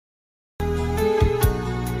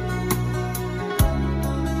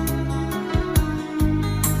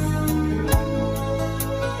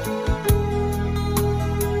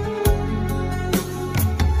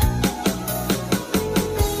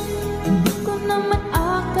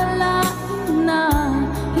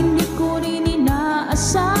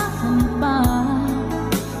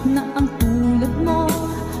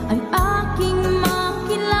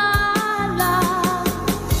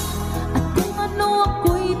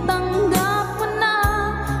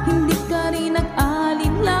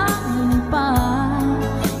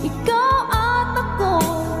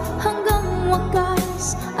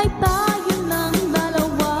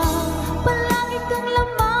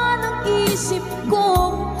isip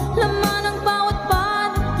ko, laman ng bawat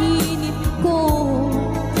panaginip ko.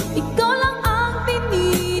 Ikaw lang ang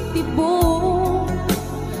tinitibok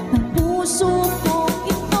ng puso ko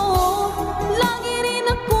ito. Lagi rin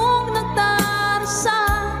akong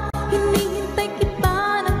nagdarasal, hinihintay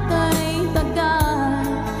kita ng kay tagal.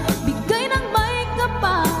 Bigay ng may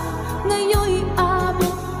kapal, ngayon'y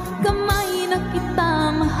abot kamay na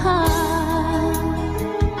kita mahal.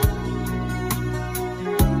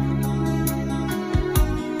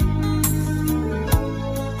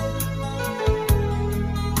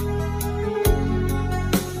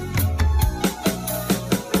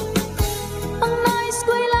 Ang nais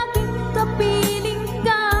ko'y laging kapiling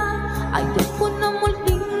ka, ayoko na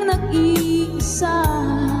muling nag-iisa.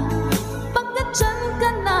 Pagkat dyan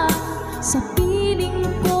ka na sa piling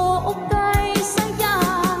ko, okay saya.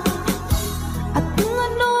 At kung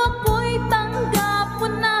ano ako'y tanggap mo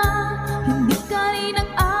na, hindi ka rin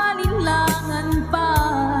nag-alinlangan pa.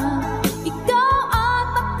 Ikaw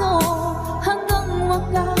at ako hanggang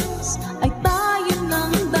wakas ay tayo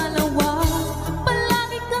ng dalawa.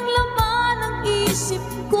 Palagi kang laman ng isip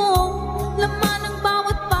ko, laman ng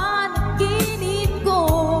bawat panaginip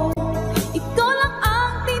ko. Ikaw lang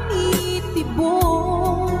ang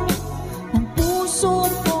tinitibok ng puso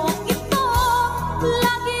ko ito.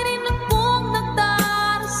 Lagi rin akong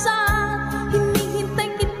nagdarasal, hinihintay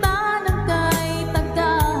kita ng kay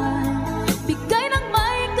tagal. Bigay ng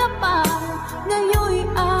may kapal, ngayon'y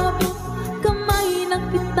abot kamay na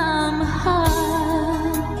kita mahal.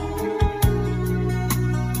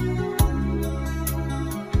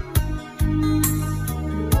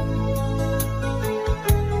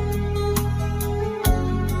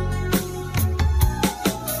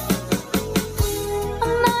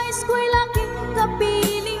 Ang nais ko'y laging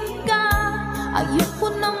kapiling ka, ayoko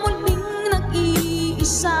na muling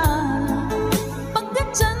nag-iisa. Pagkat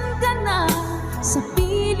dyan ka na sa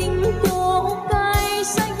piling ko, okay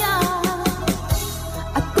saya.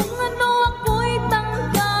 At kung ano ako'y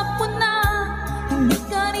tanggap mo na, hindi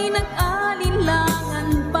ka rin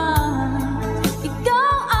nag-alinlangan pa.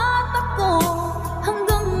 Ikaw at ako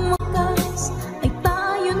hanggang wakas ay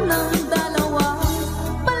tayo ng dalawa.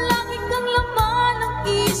 Palagi kang laman ng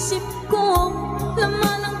isip ko,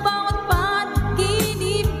 laman ng bawat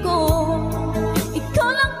panaginip ko. Ikaw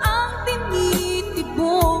lang ang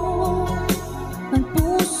tinitibok ng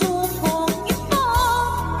puso ko ito.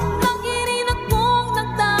 Lagi rin akong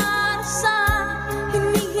nagdarasal,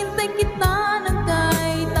 hinihintay kita ng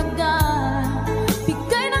kay tagal.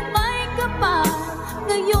 Bigay ng may kapal,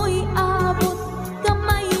 ngayon'y abot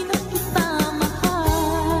kamay na kita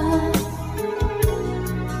mahal.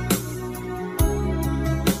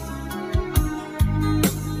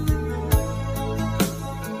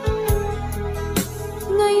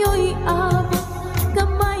 Ngayon'y abot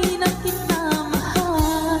kamay na kita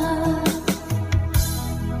mahal.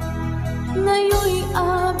 Ngayon'y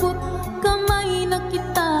abot kamay na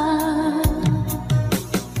kita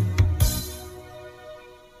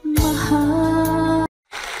mahal.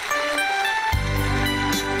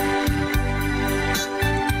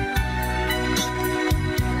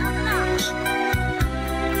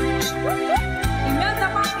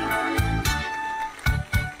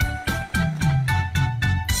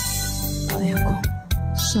 Ayaw ko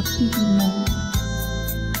sabihin mo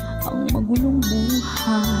ang magulong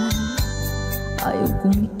buhay. Ayaw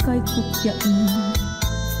kong ika'y kutyain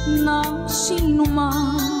ng sino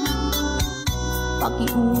man.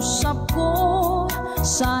 Pakiusap ko,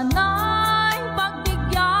 sana'y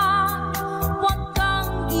pagbigyan. Huwag kang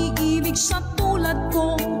iibig sa tulad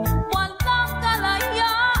kong walang kalayaan.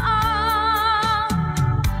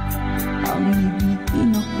 Ang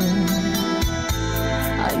ibigin ako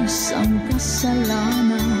ay isang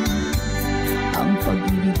kasalanan. Ang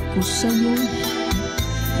pag-ibig ko sa'yo'y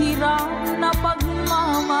hirap na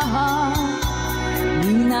pagmamahal.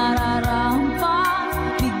 Di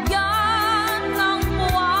nararampang bigyan ng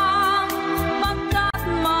buwang, pagkat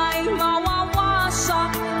may mawawasak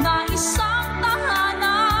na isang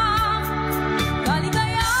tahanan.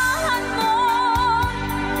 Kaligayahan mo,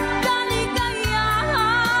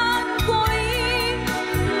 kaligayahan ko'y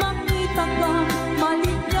makita kang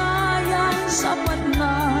maligaya. Sapat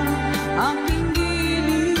na aking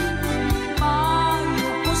giling, payo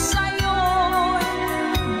ko sa'yo'y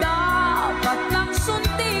dapat lang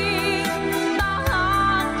sundin.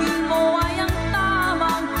 Tahakin mo ay ang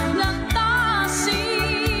tamang lantasin.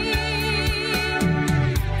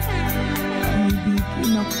 Ang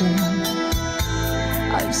ibigin ako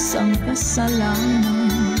ay isang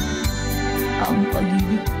kasalanan. Ang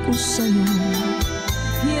pag-ibig ko sa'yo,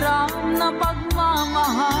 hirap na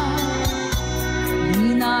pagmamahal.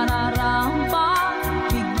 Di nararampal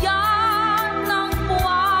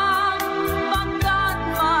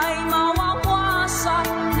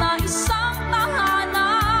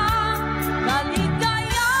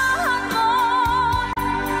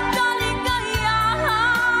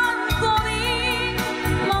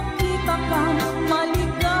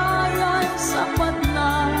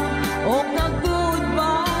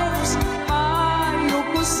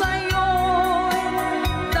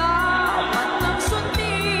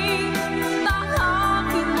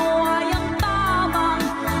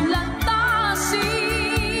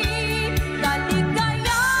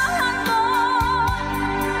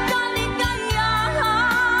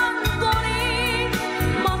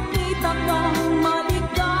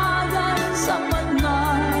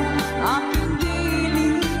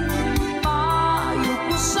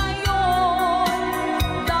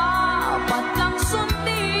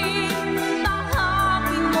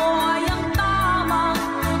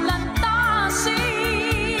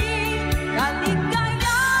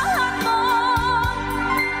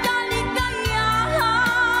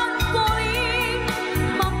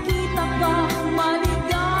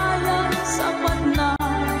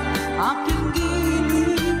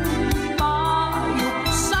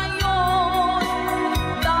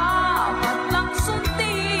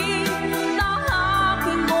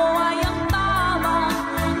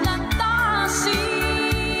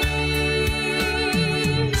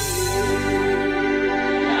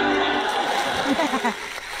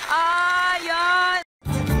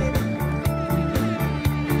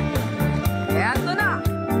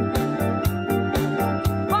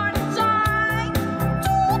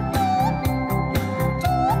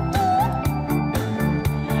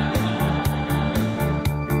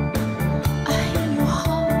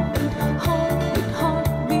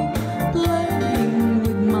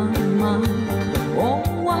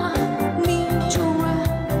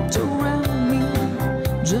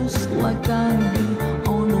just like I'd be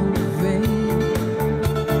on a veil.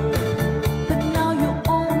 But now you're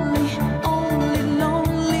only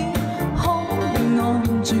lonely, holding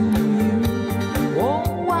on to you.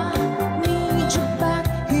 Oh, I need you back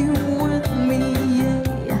here with me,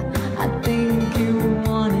 yeah, I think you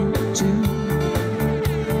wanted to.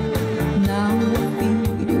 Now I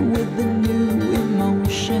feed you with a new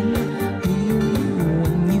emotion, hear you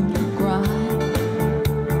when you cry.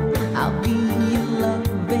 I'll be your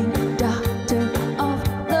loving doctor of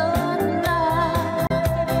the night.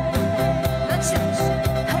 That's it.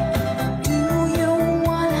 Hey. Do you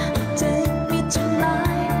wanna take me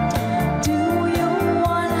tonight? Do you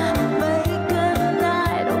wanna make a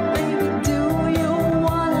night? Oh baby, do you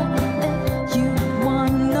wanna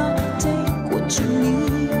take what you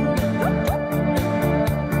need?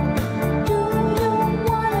 Do you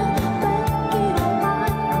wanna make it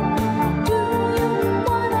alright? Do you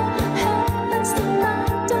wanna heavens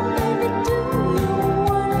tonight? Oh baby, do you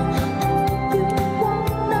wanna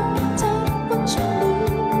take what you need?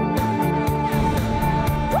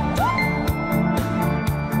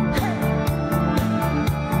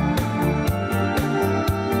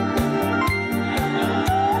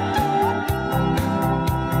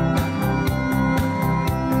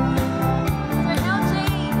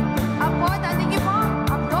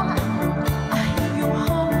 I hear your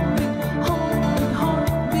heartbeat,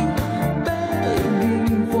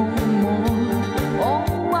 begging for more. Oh,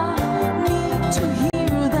 I need to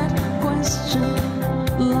hear that question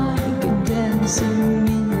like a dancer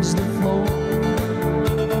needs the floor.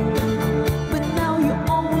 But now you're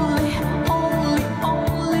only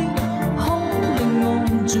holding on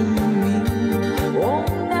to me. Oh,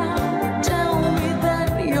 now tell me that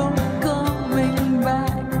you're coming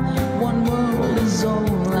back. One world is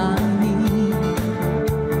all I need.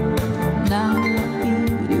 Now I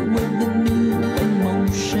feed you with a new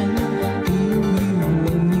emotion, hear you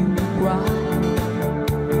when you cry.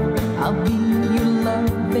 I'll be your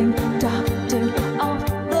loving doctor of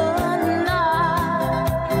the night.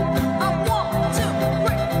 I want to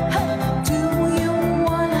break. Hey. Do you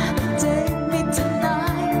wanna take me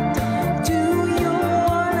tonight? Do you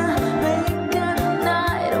wanna make a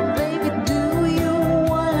night? Oh baby, do you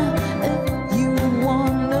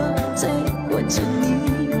wanna take what you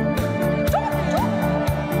need?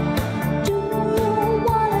 Do you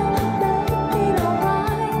wanna make it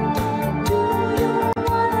alright? Do you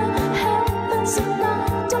wanna heavens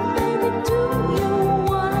tonight? Oh baby, do you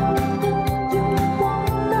wanna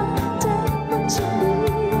take what you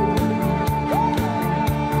need?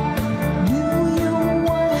 Do you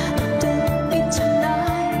wanna take me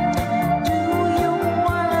tonight? Do you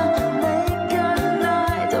wanna make a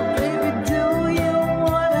night? Oh baby, do you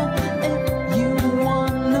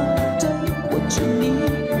wanna take what you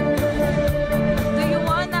need? Do you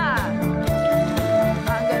wanna?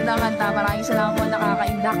 Ang ganda kanta. Maraming salamat po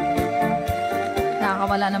nakakaindak.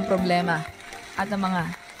 Nakakawala ng problema at ng mga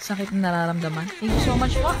sakit na nararamdaman. Thank you so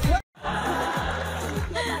much po.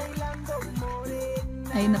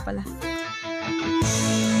 Ayun na pala.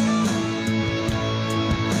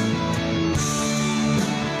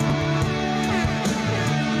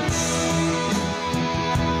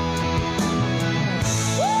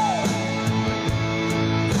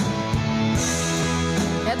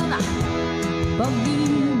 Eto na.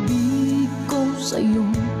 Pag-ibig ko sa'yo,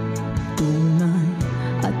 tunay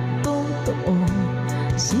at totoo.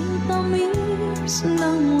 Sintamis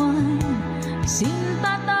ng wine,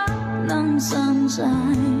 sintatak ng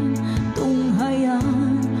sunshine.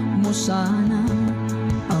 Tunghayaan mo sana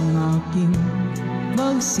ang aking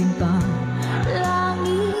magsinta.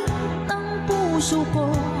 Langit ng puso ko,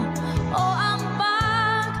 o ang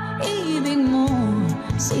pag-ibig mo,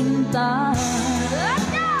 sinta. Let's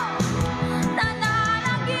go!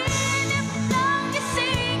 Nananaginip ng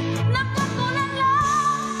gising, nakatulala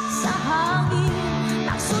sa hangin,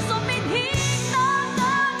 nagsusumidhing ng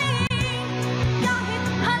daming, kahit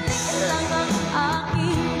halik lang ang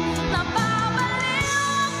akin,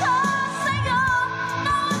 napabaliw ako sa'yo,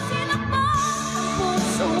 bawat sinapang ang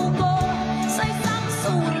puso ko, sa isang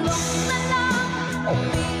sulok na lang,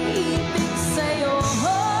 umiibig sa'yo.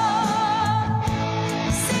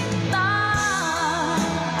 Sinta,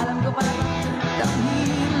 alam ko pala,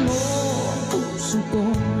 dahil mo ang puso ko,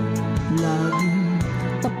 laging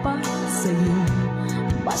tapat sa'yo.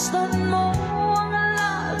 Basta't mo ang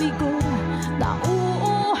labi ko,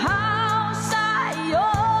 nauuhaw sa'yo,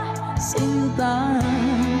 sinta.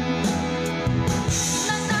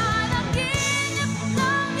 Nananaginip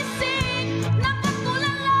ng gising,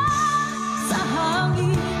 nakatulala sa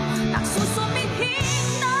hangin, nagsusumidhing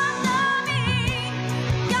ng daming,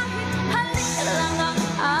 kahit halik lang ang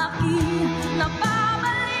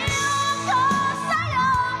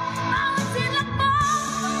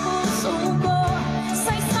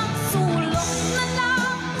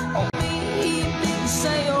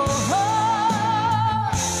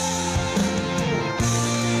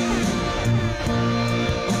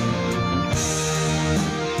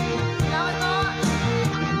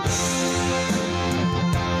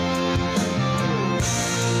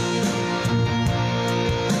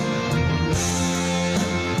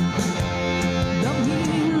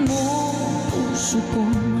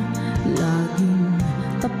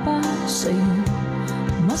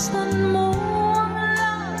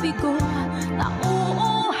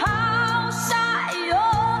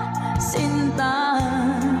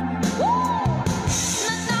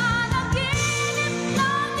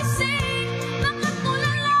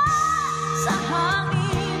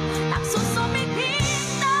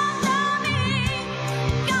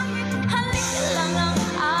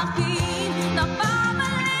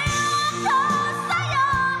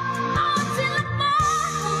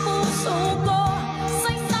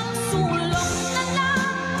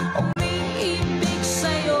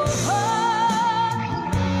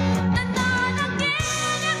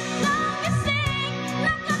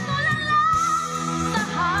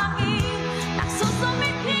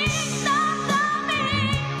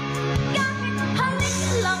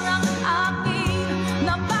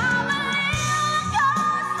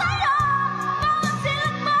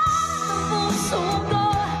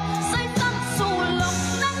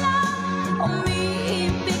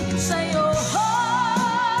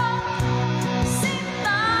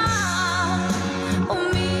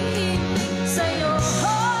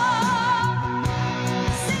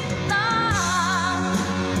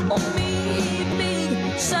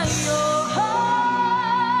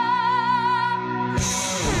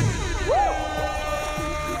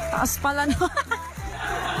ano.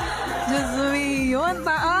 Diyos me, yun,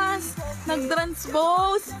 taas.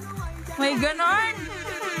 Nag-transpose. May ganon.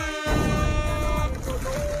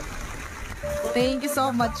 Thank you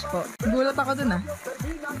so much po. Gulat ako dun ah.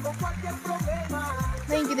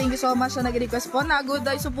 Thank you so much na nag-request po. Nag-good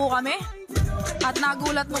vibes po kami. At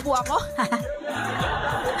nagulat mo po ako.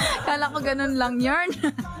 Kala ko ganun lang yarn.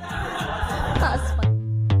 Taas pa.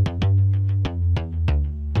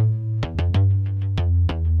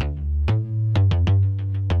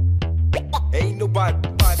 Ain't nobody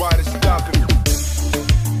stopping me.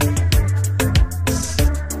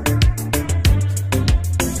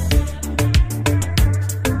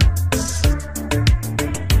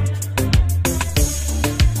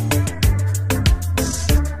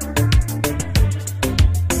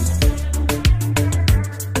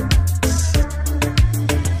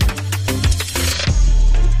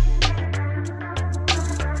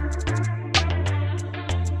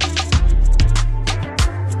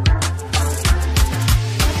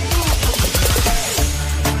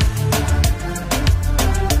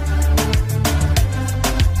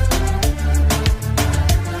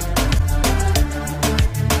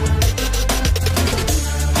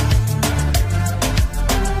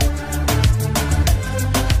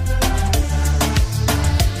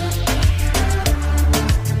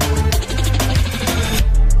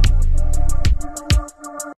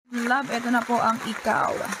 Love, ito na po ang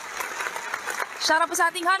ikaw. Shout out po sa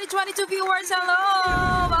ating 122 viewers. Hello!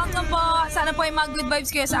 Welcome po. Sana po ay mag-good vibes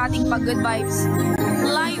kayo sa ating pag-good vibes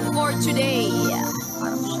live for today.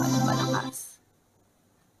 Parang masyadong malakas.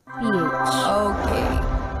 PH. Okay.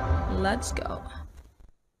 Let's go.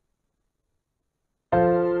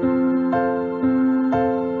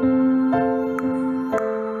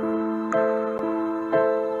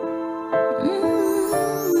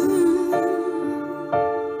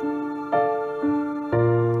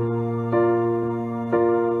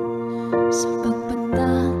 Sa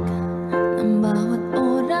pagpatak ng bawat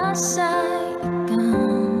oras ay ikaw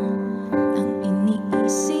ang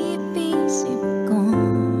iniisip-isip ko.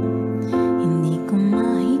 Hindi ko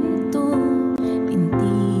mahinto,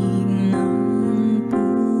 pintig ng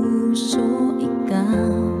puso. Ikaw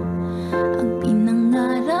ang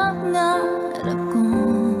pinangarap-ngarap ko,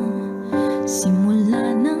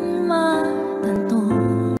 simula ng matanto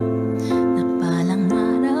na palang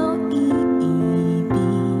araw iibig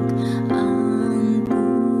ang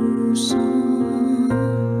puso.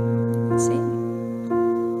 Sing.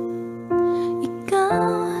 Ikaw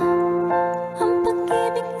ang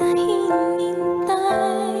pag-ibig na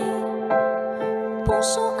hinintay,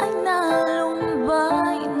 puso ay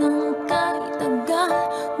nalumbay ng kahit tagal,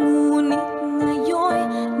 ngunit ngayon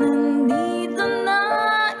nandito na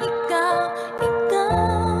ikaw. Ikaw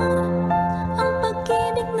ang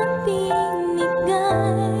pag-ibig na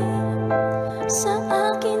binigay sa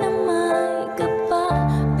akin na may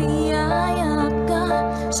kapapiyaya ka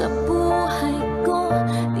sa buhay ko.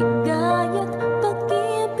 Ligaya't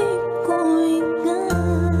pag-ibig ko ikaw.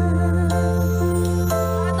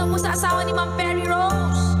 Ito po sa asawa ni Ma'am Perry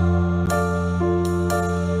Rose.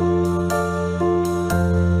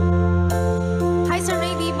 Hi Sir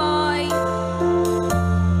Ray B-Boy.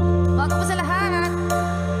 Welcome po sa lahat.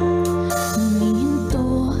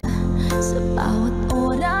 Humihinto sa bawat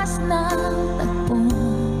oras ng tagpo,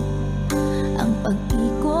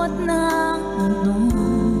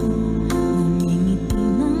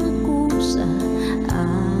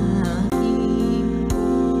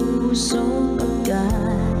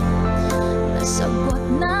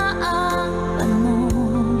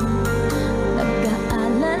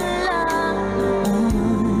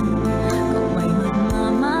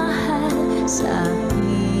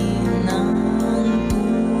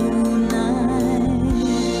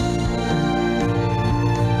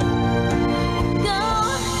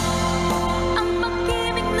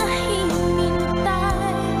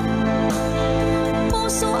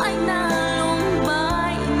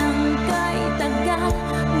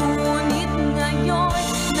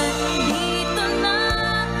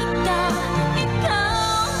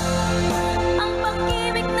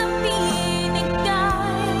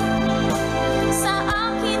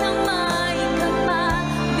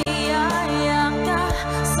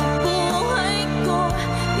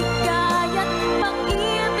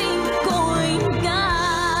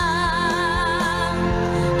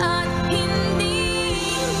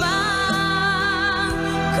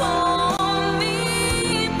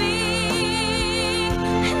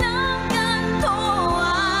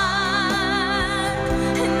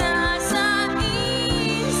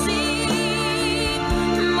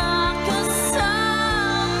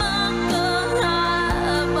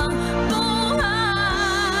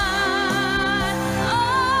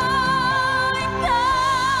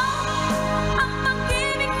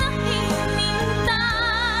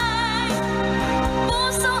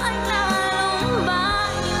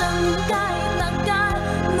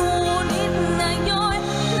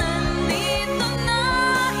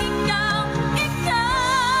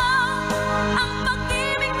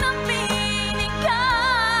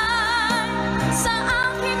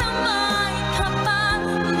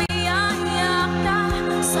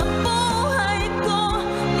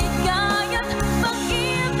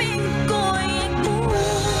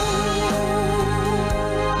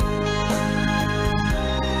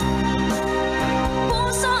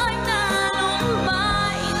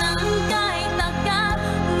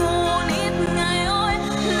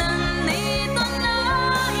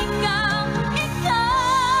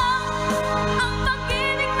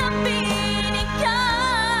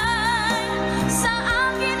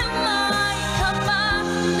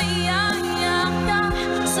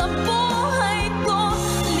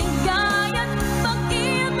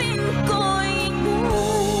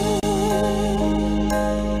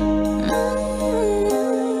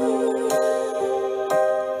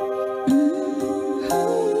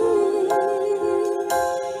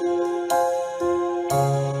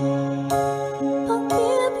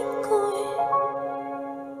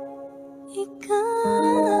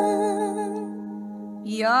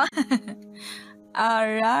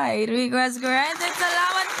 Alright, request granted.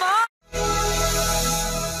 Salamat po!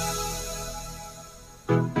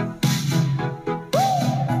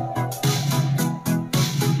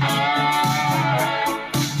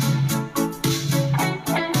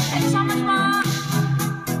 Thank you so much, Ma!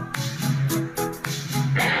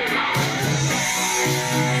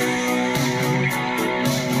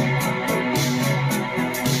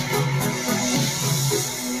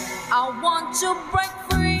 I want to break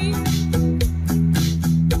free.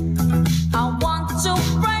 I want to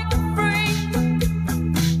break free.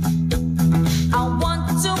 I want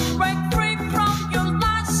to break free from your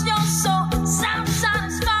lies. You're so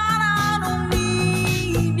self-satisfied. I don't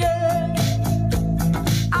need it.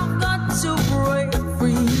 I've got to break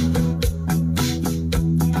free.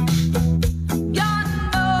 God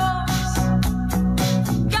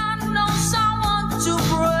knows I want to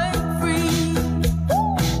break free.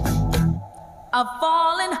 I've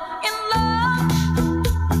fallen in love.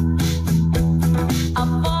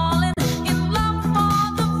 I've fallen in love for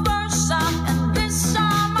the first time, and this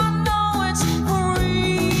time I know it's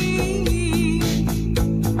free.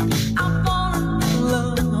 I've fallen in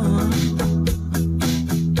love.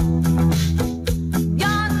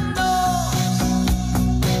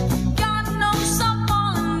 God knows I've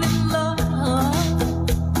fallen in love.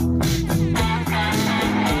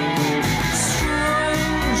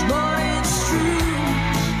 Strange, but it's true.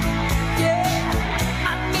 Yeah,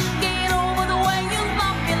 I can get over the way you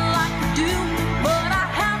love me like you do, but I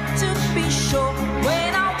have to be sure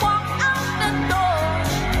when I walk out the door.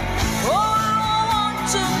 Oh, I want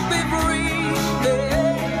to be free.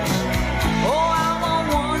 Yeah. Oh, I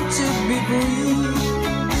want to be free.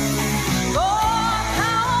 Oh,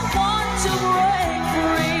 how I want to break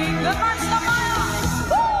free. Goodbye, Samaya.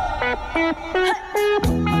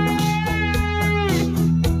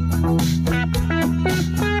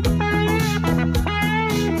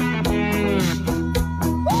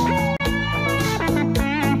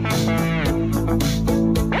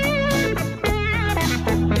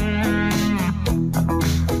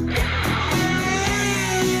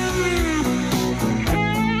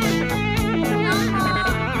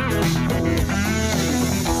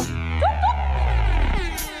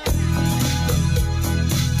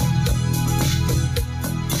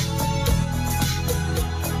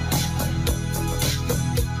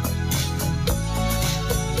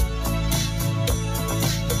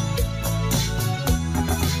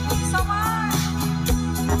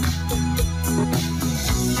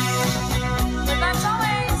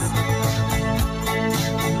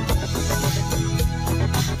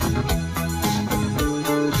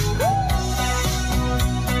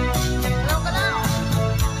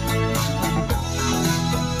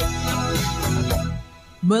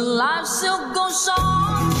 But life still goes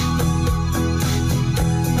on.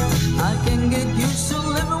 I can get used to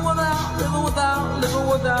living without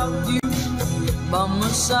you by my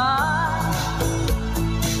side.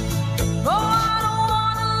 Oh, I don't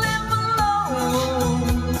wanna live alone.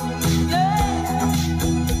 Yeah,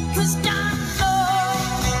 'cause God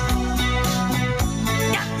knows,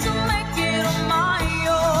 got to make it on my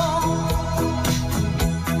own.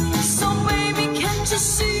 So baby, can't you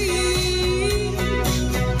see?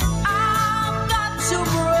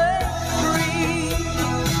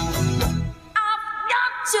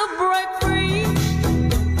 To break free,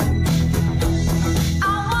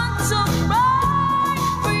 I want to break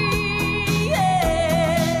free,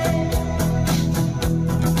 yeah.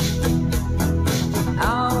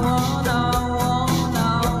 I want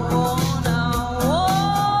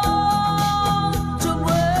to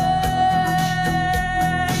break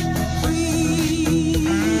free.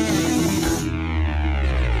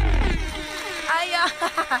 Ay,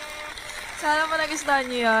 sana pa nagustuhan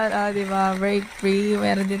niyo yun. Diba? Break free.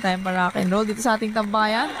 Meron din tayong pa rock and roll dito sa ating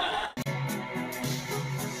tambayan.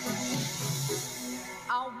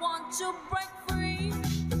 I want to break free.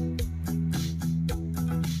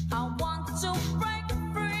 I want to break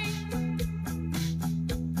free.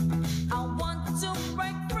 I want to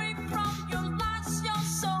break free from your lies. You're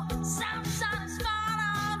so self-satisfied.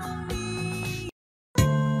 I don't need.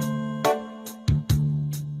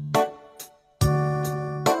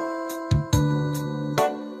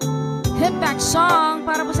 Hit back song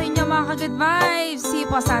para po sa inyo mga ka-good vibes. See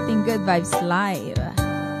po sa ating Good Vibes Live.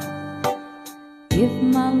 If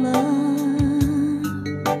my love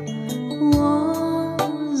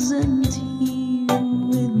wasn't here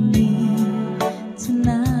with me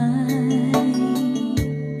tonight,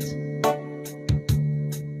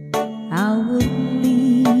 I would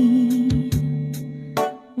be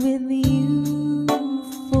with you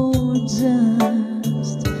for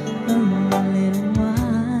just a little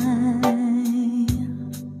while.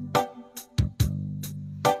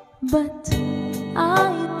 but I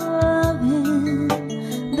love him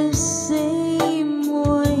the same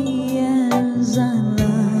way as I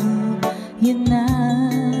love you now.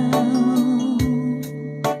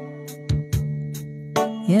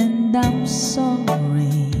 And I'm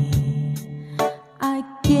sorry I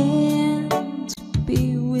can't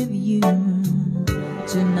be with you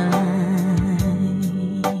tonight,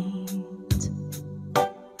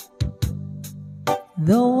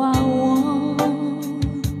 though I want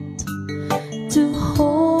to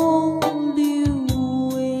hold you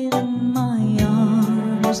in my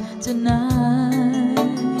arms tonight.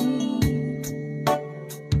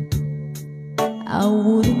 I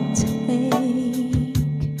wouldn't take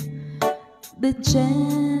the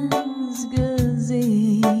chance, 'cause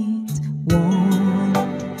it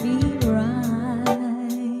won't be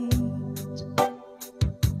right.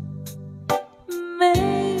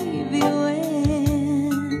 Maybe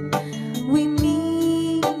when we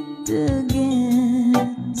meet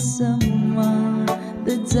again some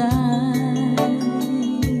other time,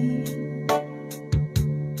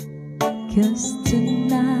 'cause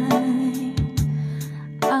tonight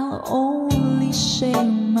I'll only share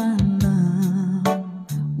my love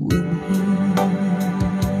with him.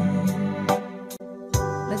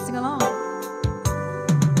 Let's sing along.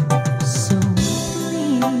 So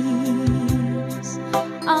please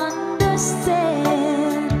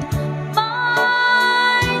understand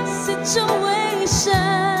my situation.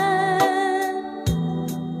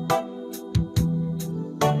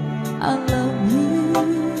 I love you,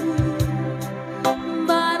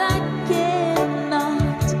 but I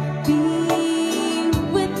cannot be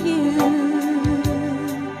with you.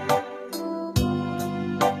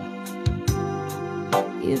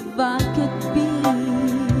 If I could be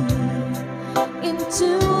in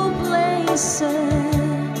two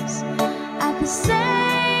places at the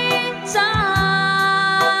same time,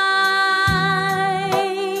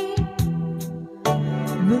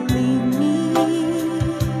 believe me,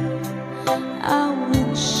 I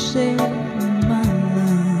would share my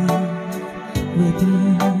love with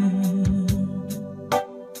you.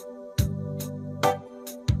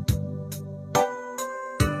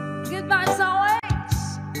 Goodbye as always.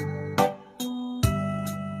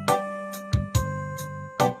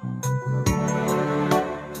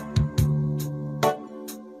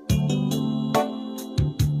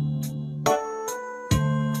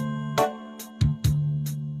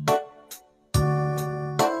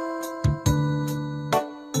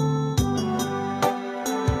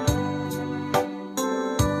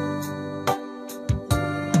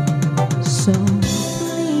 So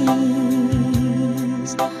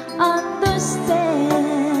please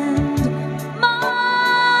understand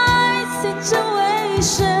my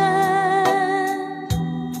situation.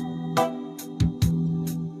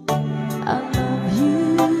 I love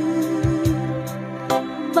you,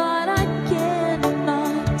 but I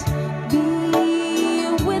cannot be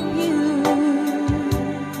with you.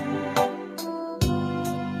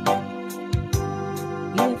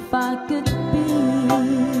 If I could be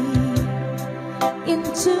in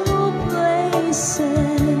two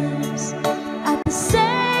places at the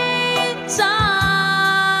same time,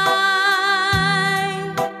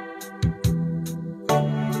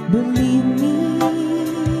 believe me,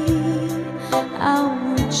 I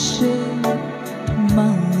would share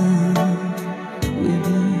my love with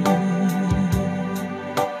you.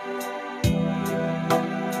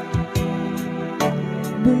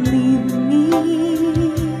 Believe me,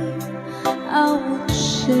 I would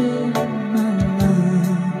share my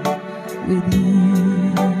love with you.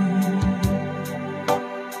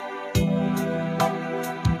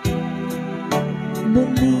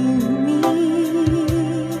 Believe me,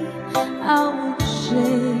 I would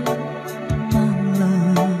share my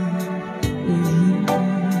love with you.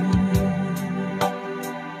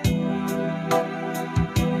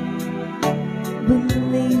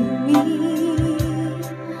 Believe me,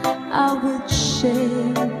 I would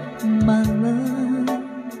share my love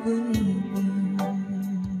with you.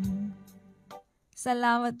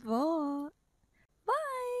 Salamat po.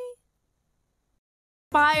 Bye!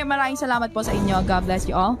 Bye! Maraming salamat po sa inyo. God bless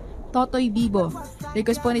you all. Totoy Bibo.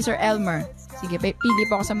 Request po ni Sir Elmer. Sige, pili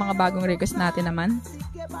po ako sa mga bagong request natin naman.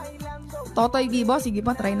 Totoy Bibo, sige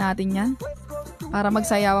po, try natin yan. Para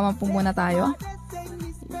magsayawa man po muna tayo.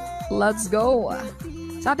 Let's go!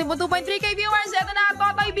 Sa ating po 2.3K viewers, ito na,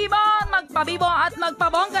 Totoy Bibo! Magpabibo at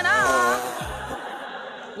magpabong ka na!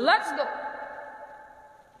 Let's go!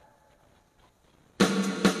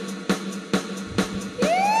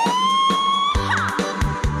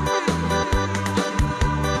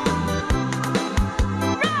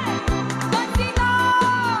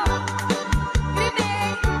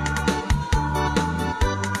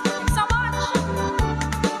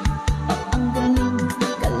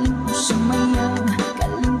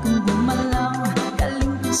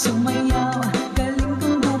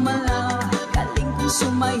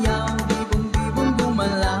 sumayaw, bibong-bibong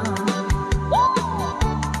gumalaw.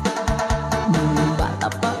 Nung bata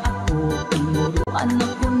pa ako, tinuruan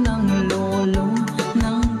ako ng lolo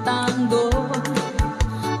ng tango.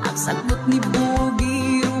 Ang sagot ni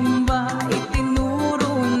Boogie Rumba,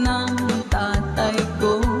 itinuro ng tatay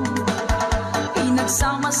ko.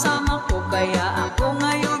 Inagsama-sama ko, kaya ako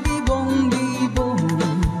ngayon bibong-bibong.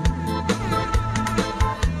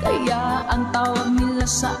 Kaya ang tawag nila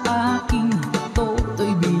sa akin,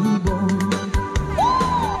 Totoy Bibong.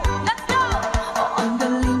 Let's go! Oh, ang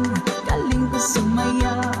galing, galing ko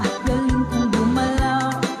sumayaw, galing kong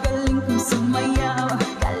gumalaw, galing kong sumayaw,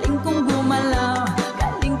 galing kong gumalaw,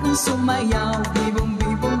 galing kong sumayaw,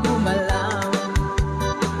 bibong-bibong gumalaw.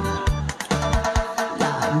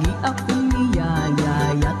 Lagi akong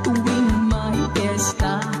niyayaya tuwing may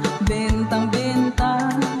piyesta, bentang-benta,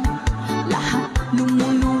 lahat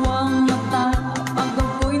lumuluwang mata pag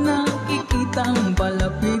ako'y nakikitang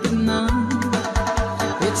palapit na.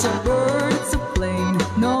 It's a bird, it's a plane,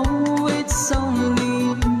 no, it's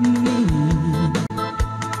only me.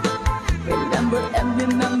 Remember and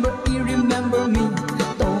remember, you remember me,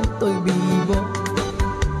 Totoy Bibo.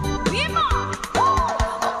 Bibo!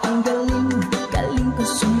 Oh, ang galing, galing ko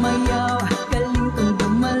sumayaw, galing kong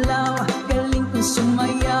gumalaw, galing kong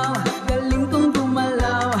sumayaw, galing kong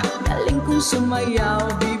gumalaw, galing kong sumayaw,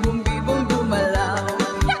 bibong-bibong gumalaw.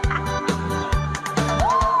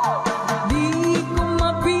 Di ko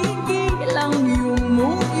mapigil ang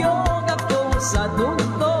yumuyog ako sa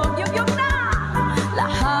tugtog. Yug-yug na!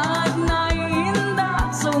 Lahat na iinda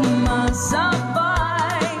sumasabay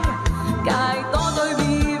kay Totoy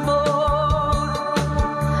Bibo,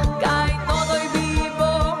 kay Totoy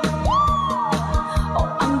Bibo. Oh,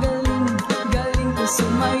 ang galing, galing ko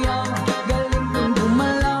sumayaw, galing kong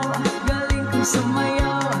gumalaw, galing kong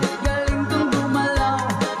sumayaw, galing kong gumalaw,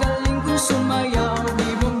 galing kong sumayaw,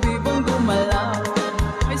 bibong-bibong gumalaw.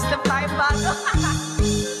 May step tayo bago.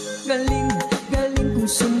 Galing, galing kong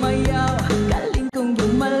sumayaw, galing kong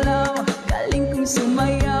gumalaw, galing kong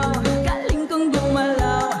sumayaw, galing kong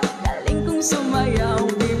gumalaw, galing kong sumayaw,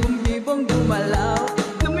 bibong-bibong gumalaw.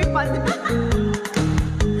 Lumipad.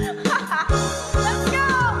 Let's go!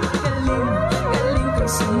 Galing, galing kong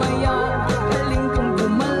sumayaw, galing kong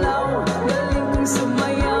gumalaw, galing kong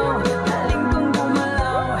sumayaw, galing kong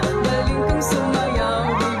gumalaw, galing kong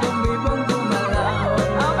sumayaw, bibong-bibong gumalaw.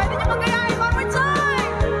 Oh, pwede niyo magayain one more time!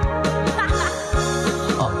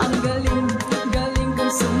 Oh, ang galing, galing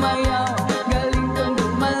kong sumayaw, galing kong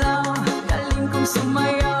gumalaw, galing kong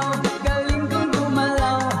sumayaw, galing kong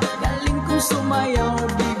gumalaw, galing kong sumayaw,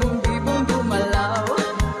 bibong-bibong gumalaw.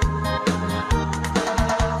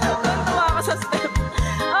 Natuwa ako sa step.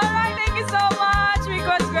 Alright, thank you so much.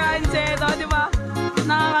 Request granted. O, di ba?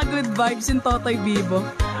 Nakaka-good vibes yung Totoy Bibo.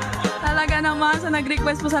 Talaga naman, sa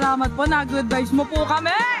nag-request po, salamat po. Na-good vibes mo po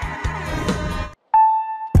kami!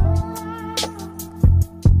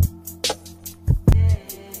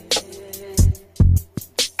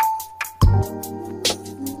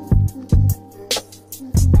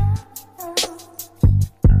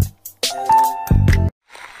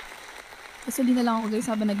 Kasuli na lang ako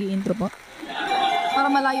guys habang nag-i-intro po.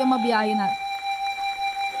 Para malayo mabiyahe na.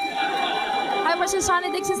 Hi, Mr.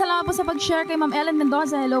 Sonny Dixon. Salamat po sa pag-share kay Ma'am Ellen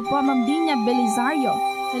Mendoza. Hello po. Ma'am Dinya Belizario.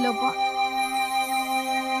 Hello po.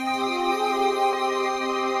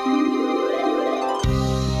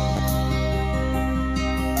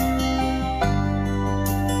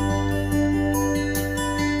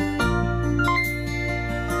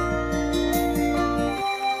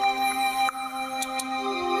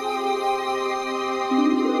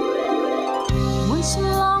 Once a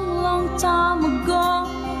long, long time ago,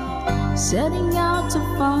 setting out to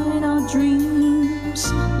find our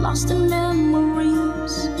dreams, lost in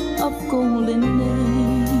memories of golden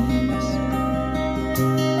days.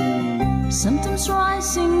 Sometimes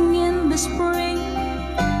rising in the spring,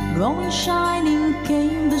 growing shining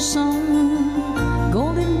came the sun.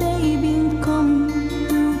 Golden day beam come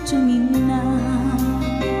through to me now.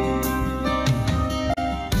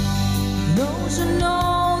 Those who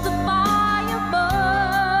know the fire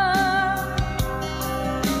burn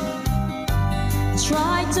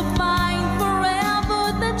try to find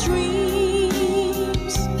forever the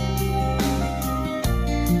dreams,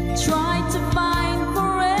 try to find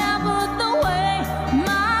forever the way,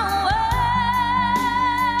 my way.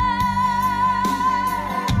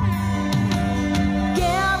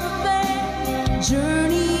 Caravan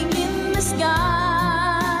journey in the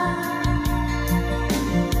sky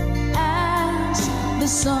as the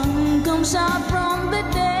sun comes out from the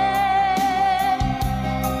day.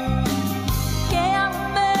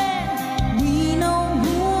 Caravan, we know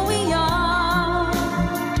who we are.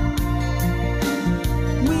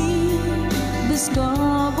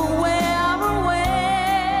 discover where we're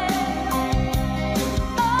went.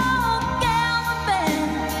 Oh, galloping,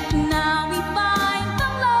 now we find the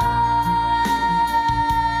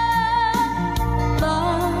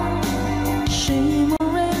love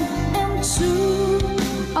shimmering into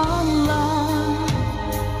our love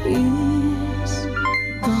is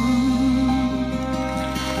gone.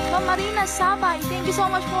 Ma'am Marina Sabay, thank you so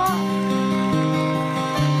much po.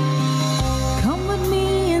 Come with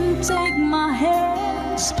me and take my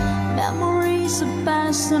hands. Memories of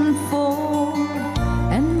past unfold,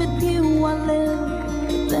 and with you I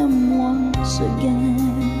live them once again.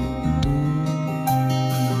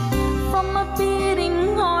 From my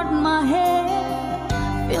beating heart, my head,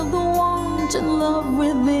 feel the want and love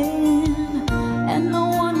within, and I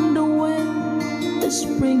wonder when the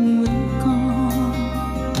spring will come.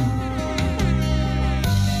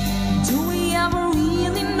 Do we ever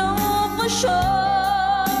really know for sure?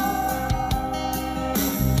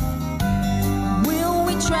 Will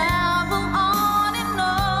we travel on and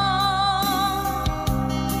on?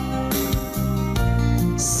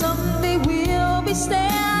 Someday we'll be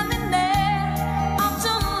standing there up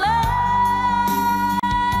to land.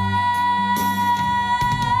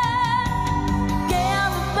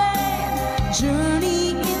 Caravan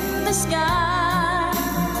journey in the sky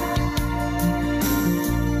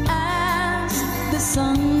as the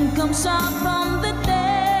sun comes out from the day.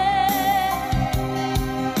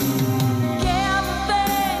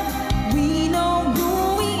 Caravan, we know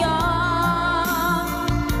who we are.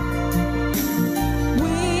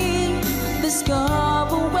 We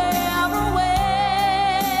discover where we're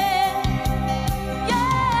went.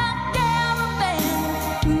 Yeah, caravan,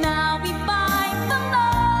 now we find the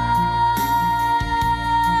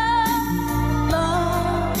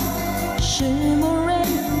love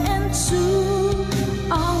shimmering into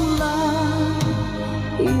our love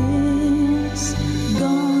is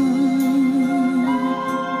gone.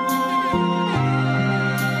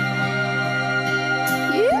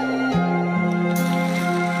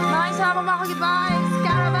 Maraming salamat mga ka-Good-Vibes,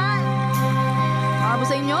 Caravan. Para po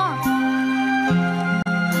sa inyo.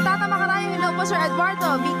 Tata Makarayo, hello po Sir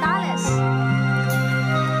Eduardo Vitales.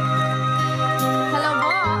 Hello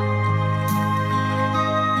po.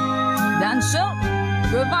 Dance up,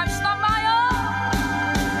 good vibes tayo.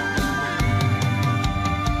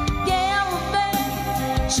 Caravan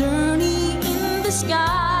journey in the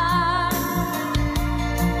sky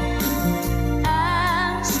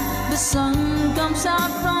as the sun comes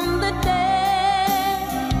out from the day.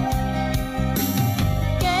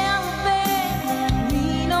 Caravan,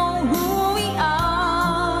 we know who we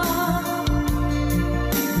are.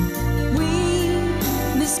 We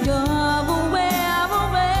discover where we're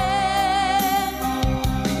went.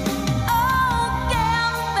 Oh,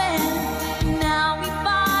 caravan, now we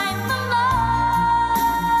find the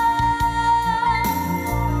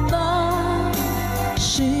love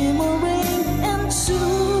shimmering into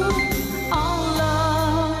our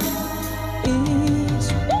love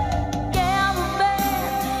is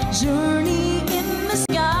caravan journey in the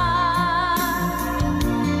sky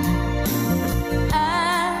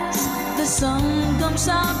as the sun comes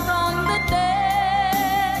out from the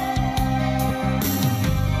day.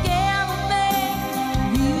 Caravan,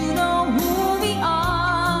 we know who we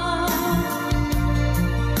are.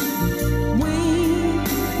 We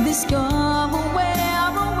discover where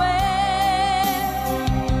we're went.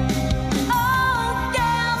 Oh,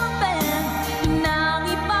 caravan, now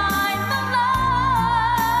we find the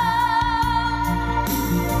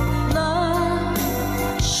love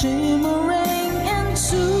shimmering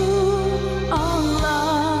into our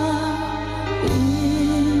love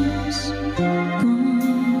is gone.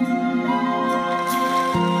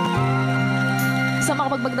 Sa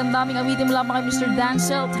makapagbagdamdaming awitin mula pa kay Mr.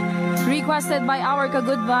 Danselt, requested by our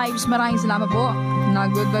ka-Good Vibes. Maraming salamat po.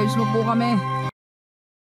 Na-Good Vibes mo po kami.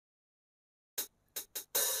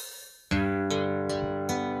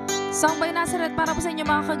 Sambay Nazaret para po sa inyo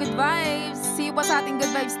mga ka-Good Vibes. See you po sa ating Good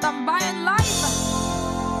Vibes Tambayan Live.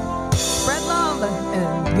 Spread love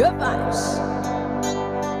and good vibes.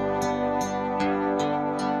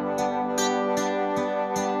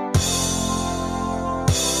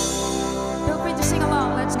 Feel free to sing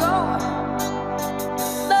along. Let's go.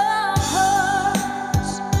 Love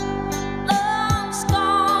hurts, love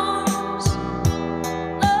scars,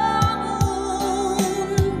 love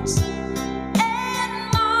wounds, and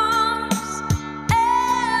marks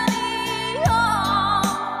any harm.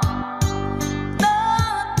 The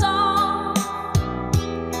dark,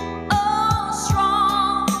 oh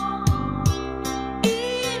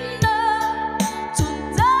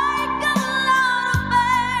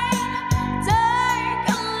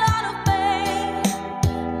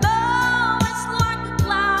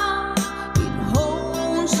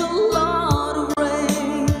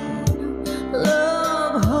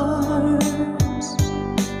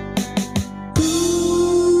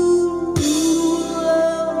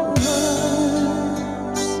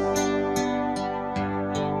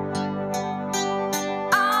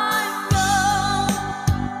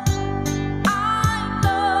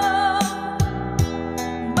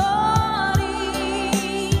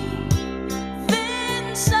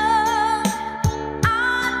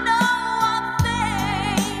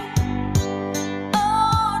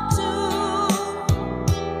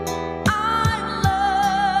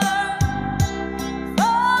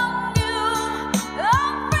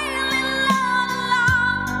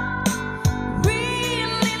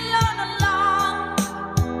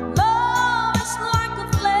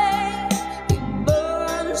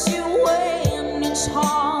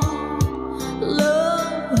heart,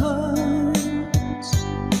 love hurts.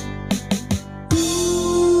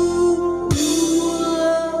 Ooh,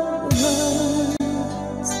 love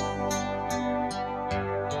hurts.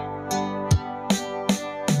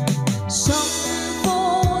 Some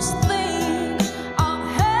folks think of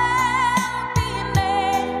happiness,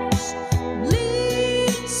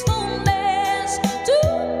 blissfulness,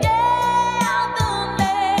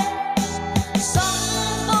 togetherness. Some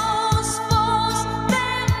folks force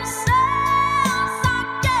themselves, I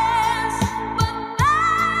guess, but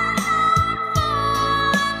they're not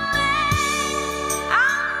fooling me.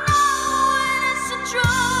 I know it isn't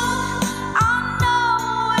true. I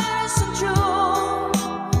know it isn't true.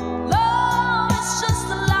 Love is just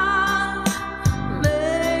a lie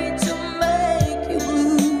made to make you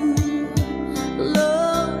blue.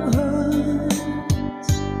 Love hurts.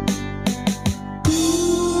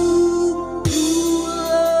 Ooh,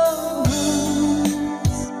 love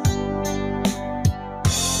hurts.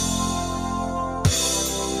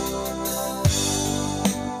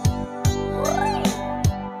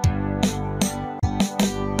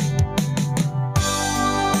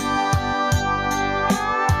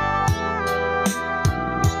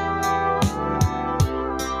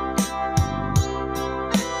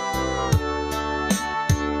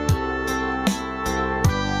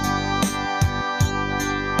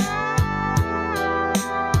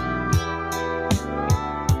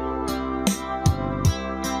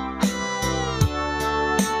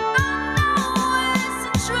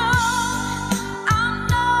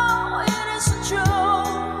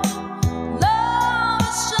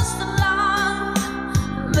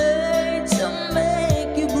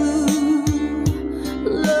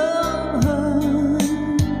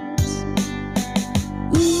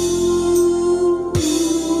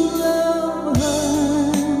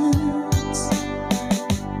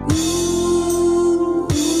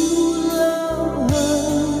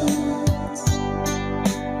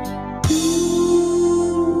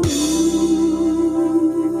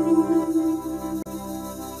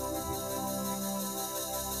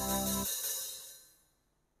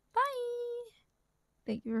 Bye!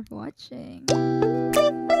 Thank you for watching.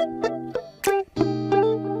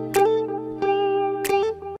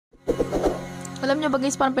 Alam niyo ba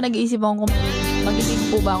guys, parang pinag-iisipan ko kung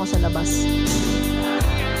mag-isip po ba ako sa labas.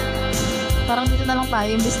 Parang dito na lang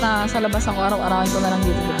tayo, imbis na sa labas ako, araw-arawin ko na lang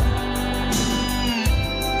dito, diba?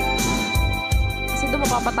 Kasi doon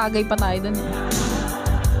mapapatagay pa tayo doon.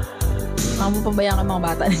 Baka mo pabayaan ko yung mga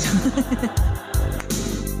bata nito.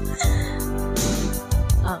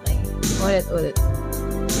 Okay. Ulit.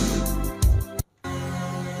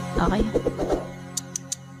 Okay.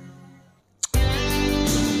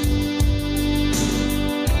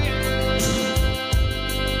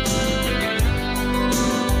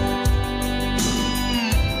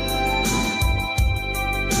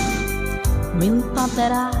 Really thought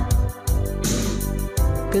that I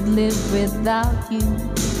could live without you.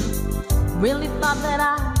 Really thought that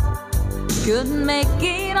I could make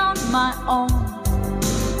it on my own.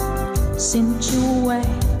 Sent you away.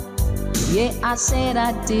 Yeah, I said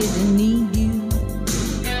I didn't need you.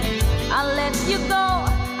 I let you go.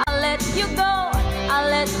 I let you go. I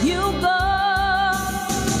let you go.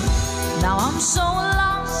 Now I'm so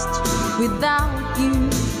lost without you.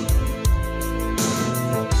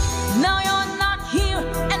 Now you're not here,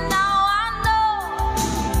 and now I know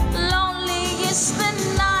lonely is the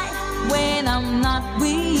night when I'm not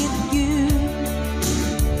with you.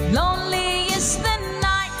 Lonely is the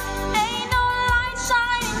night, ain't no light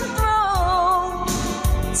shining through.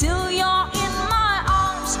 Till you're in my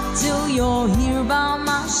arms, till you're here by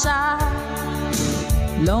my side.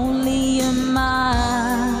 Lonely am I.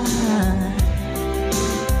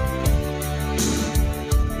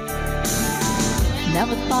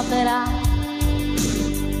 Never thought that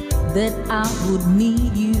I would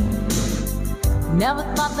need you. Never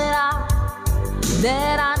thought that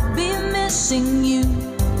I'd be missing you.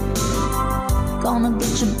 Gonna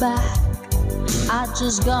get you back. I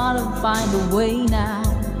just gotta find a way now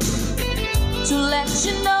to let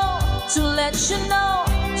you know, to let you know,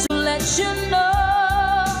 to let you know.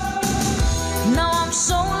 Now I'm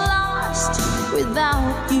so lost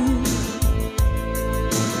without you.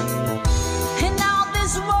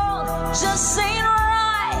 Just ain't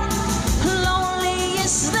right. Lonely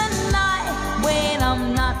is the night when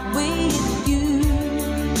I'm not with you.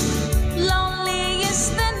 Lonely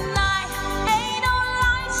is the night, ain't no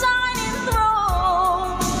light shining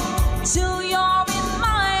through. Till you're in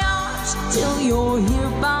my arms, till you're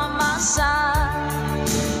here by my side.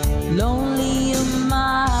 Lonely am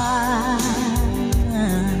I.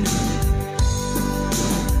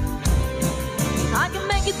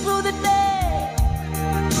 it through the day.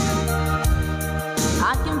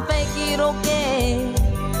 I can fake it okay.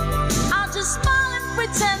 I'll just smile and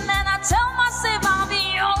pretend, and I tell myself I'll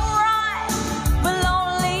be alright. But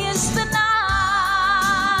lonely is the night.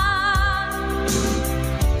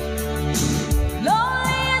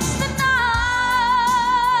 Lonely is the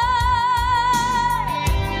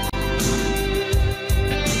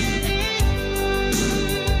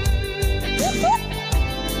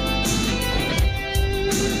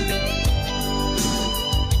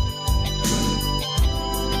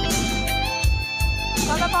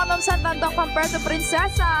Hola po, Ma'am Santandong from Puerto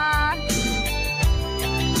Princesa.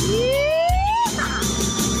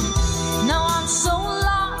 Now I'm so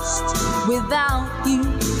lost without you.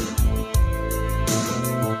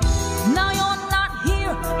 Now you're not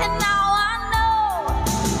here, and now I know.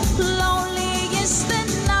 Lonely is the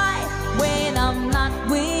night when I'm not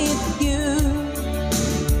with you.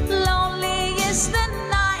 Lonely is the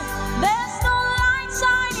night, there's no light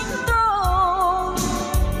shining through.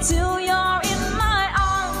 Till you're in my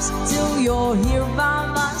arms, till you're here by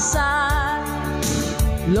my side.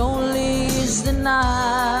 Lonely is the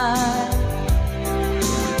night.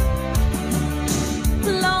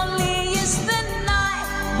 Lonely is the night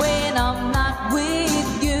when I'm not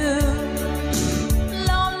with you.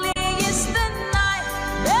 Lonely is the night,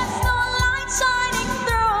 there's no light shining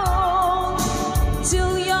through.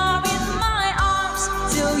 Till you're in my arms,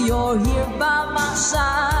 till you're here by my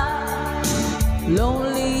side.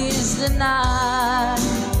 Lonely is the night.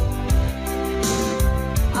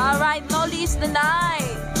 Alright, lonely is the night.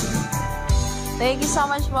 Thank you so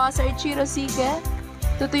much po, Sir Chiro Sige.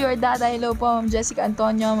 To your dad, hello po, Ma'am Jessica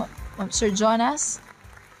Antonio, Ma'am Sir Jonas.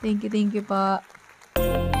 Thank you po.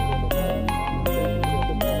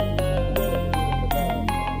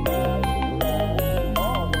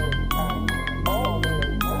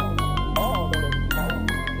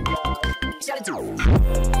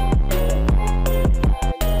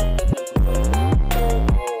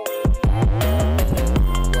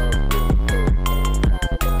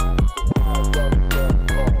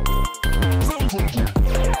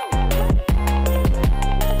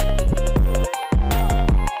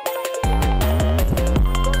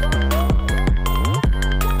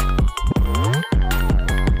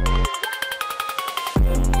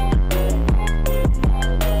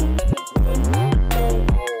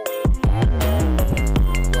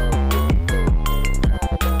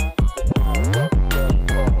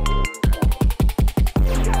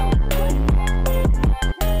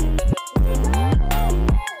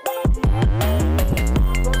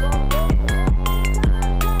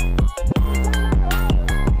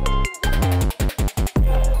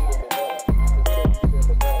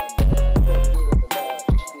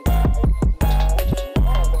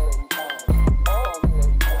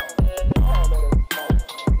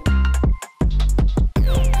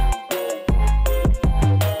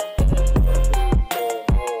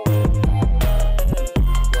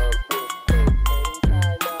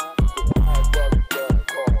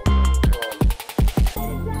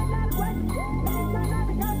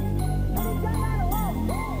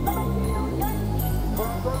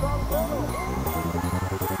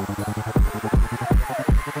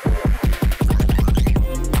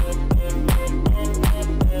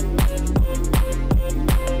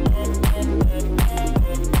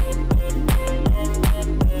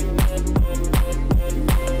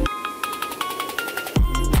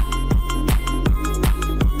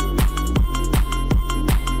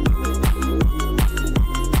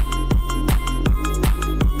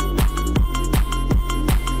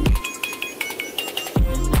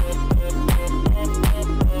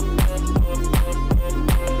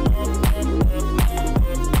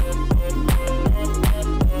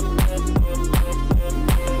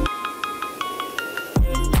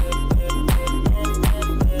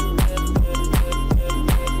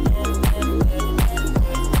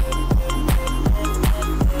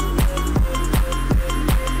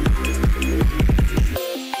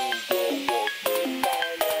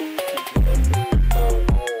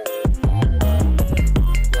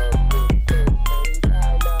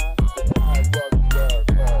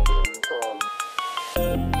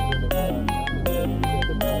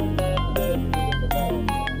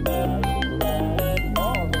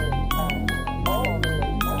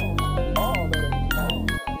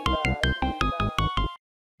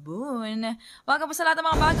 Welcome po sa lahat ng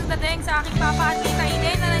mga bagong dating sa aking papa at tita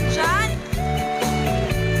Ine na nandyan.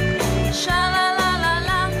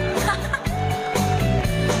 Sha-la-la-la-la.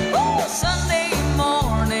 Sunday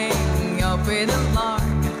morning up in the park,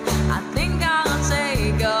 I think I'll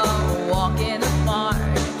take a walk in the park.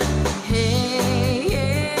 Hey,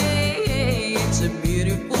 hey, hey, it's a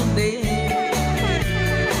beautiful day.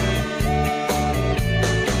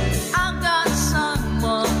 I got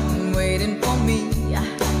someone waiting for me.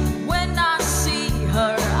 When I see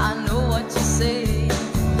her, I know what to say.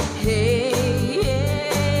 Hey,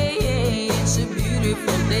 hey, hey, it's a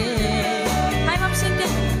beautiful day. Hi, Ma'am Cindy.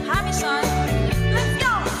 Hi, Miss Son. Let's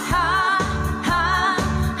go! Ha, ha,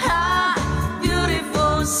 ha,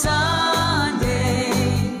 beautiful Sunday.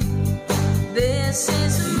 This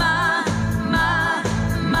is my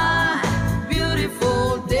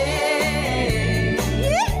beautiful day.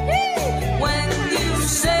 When you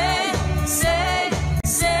say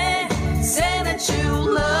that you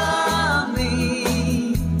love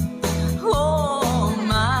me. Oh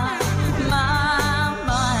my,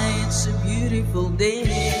 it's a beautiful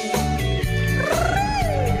day.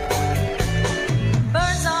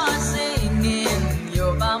 Birds are singing,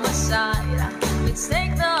 you're by my side. Let's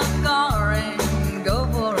take the car and go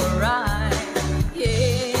for a ride.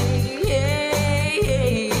 Yeah, yeah,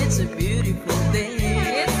 yeah, it's a beautiful day.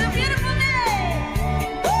 It's a beautiful day!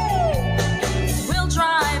 We'll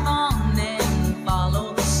drive on and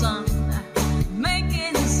follow the sun,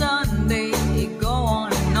 making Sunday go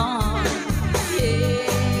on and on. Yeah,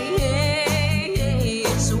 yeah,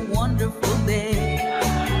 yeah, it's a wonderful day.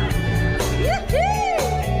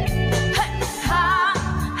 Ha,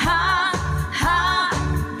 ha, ha,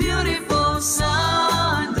 beautiful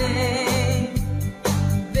Sunday.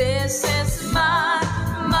 This is my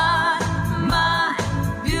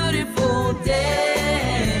beautiful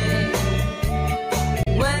day.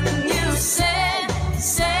 When you say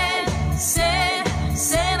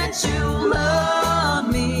that you love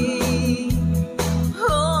me.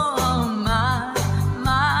 Oh my,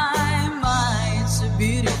 it's a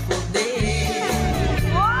beautiful day.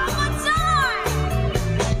 One more time!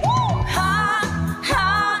 Ha,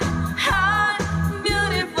 ha, ha,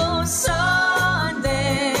 beautiful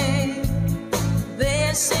Sunday.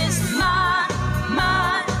 This is my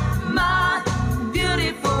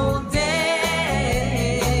beautiful day.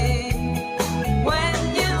 When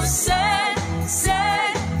you say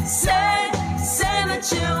that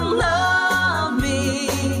you love me.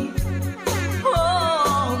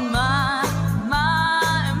 Oh my,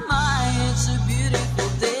 it's a beautiful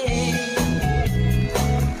day.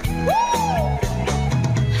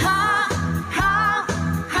 Ha, ha,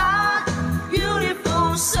 ha,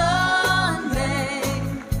 beautiful Sunday.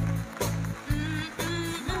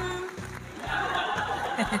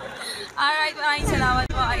 Alright, maraming salamat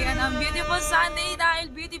po. Ayan, ang beautiful Sunday dahil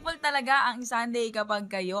beautiful talaga ang Sunday kapag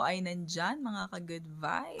kayo ay nandyan, mga ka-good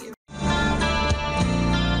vibe.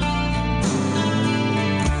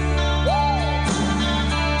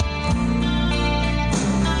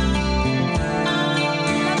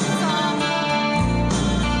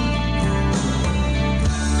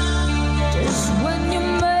 Just when you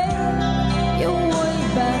make your way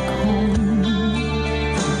back home,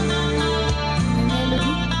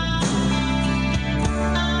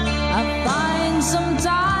 I find some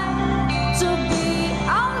time to be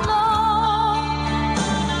alone.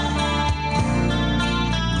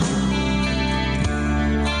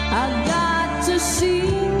 I got to see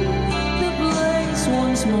the place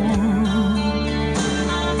once more.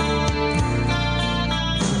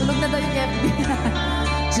 Tulog na daw yung FB.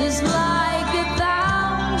 Just like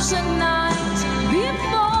 1,000 nights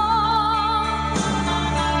before.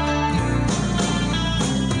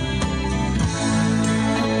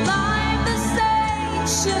 Light the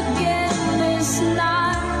stage again this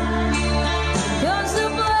night, 'cause the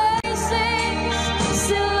place is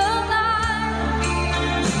still alive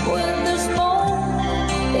when the smoke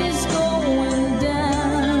is going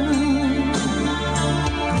down.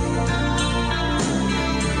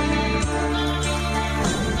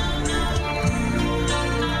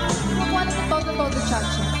 Todo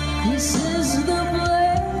chacha. This is the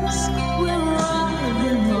place where I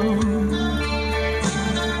belong.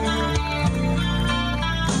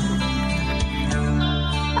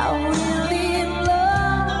 I really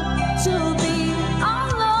love to be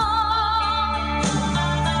alone.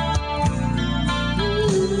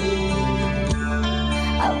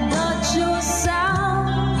 I've got your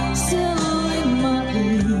sound still in my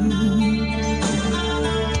ears.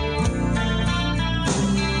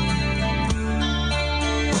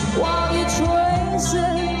 While you're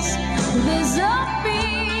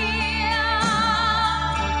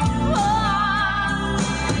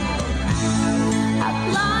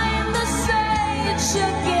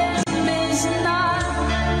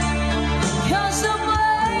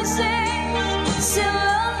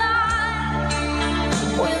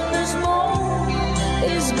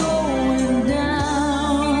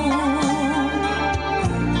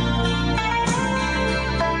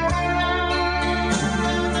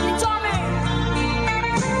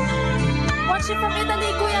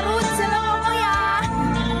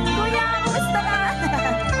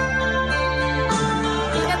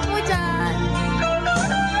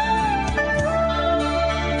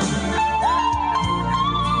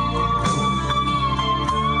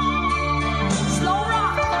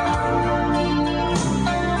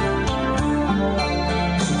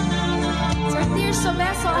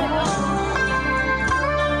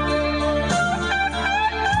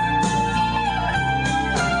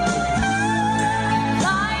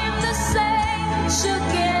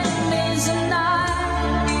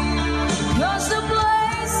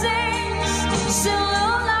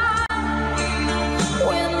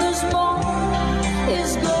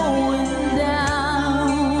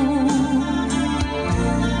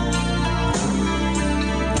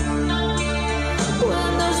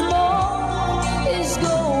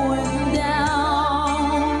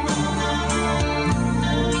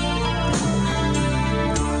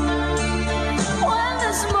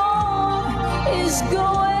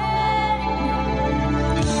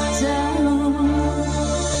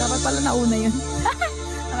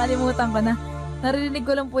Nakalimutan ko na. Narinig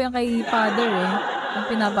ko lang po yan kay father eh. Ang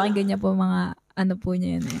pinapakinggan niya po mga ano po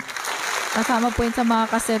niya yun eh. Kasama po yun sa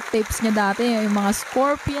mga cassette tapes niya dati, yung mga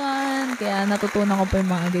Scorpion. Kaya natutunan ko po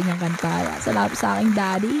yung mga ganyang kanta. Salamat sa aking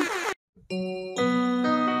daddy.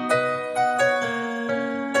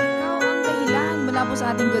 Ikaw ang dahilan mula po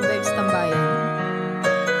sa ating Good Vibes Tambayan.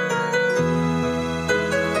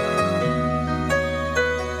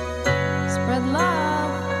 Spread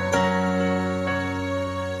love.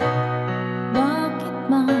 Bakit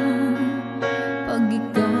man pag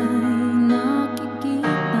ika'y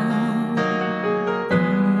nakikita,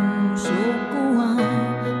 puso ko ay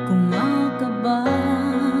kumakaba.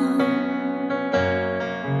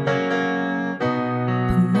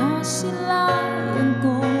 Pag nasilayan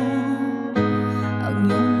ko ang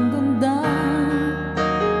iyong ganda,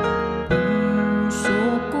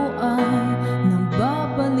 puso ko ay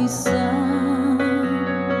nababalisa.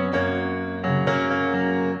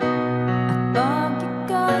 At pag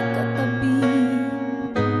ika'y katabi,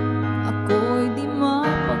 ako'y di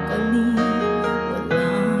mapakali.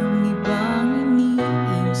 Walang ibang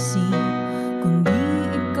iniisip kundi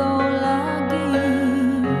ikaw lagi.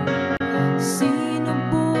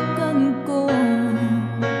 Sinubukan ko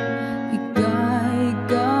ika'y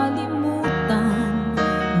kalimutan,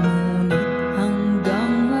 ngunit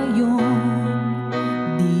hanggang ngayon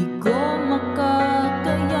di ko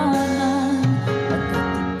makakayanan. Pagkat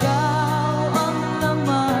ikaw ang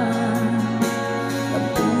laman ng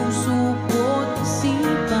puso ko't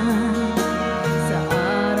isipan, sa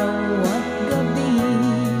araw at gabi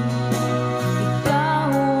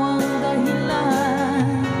ikaw ang dahilan.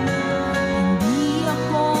 Hindi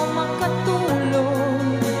ako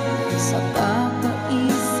makatulog sa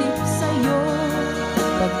kakaisip sa'yo,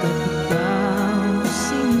 pagkat ikaw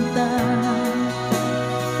sinta,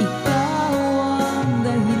 ikaw ang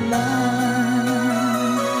dahilan.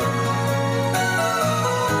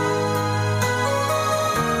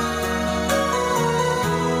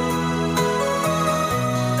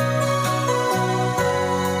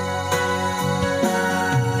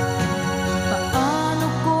 Paano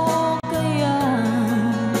ko kaya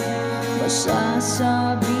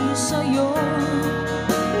masasabi sa'yo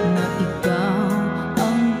na ikaw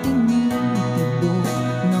ang tinitibok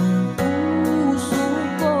ng puso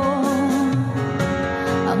ko?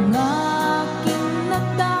 Ang aking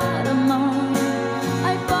nadarama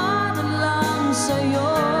ay para lang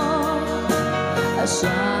sa'yo.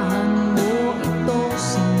 Asahan mo ito,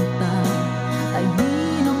 sinta, ay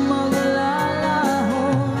di na maglalaho,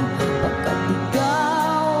 pagkat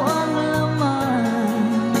ikaw ang laman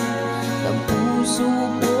ng puso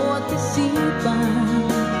ko't isipan,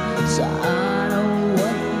 sa araw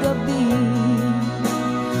at gabi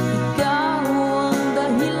ikaw ang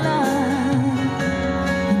dahilan.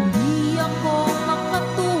 Hindi ako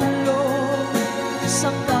makatulog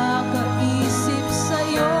sa kakaisip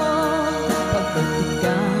sa'yo, pagkat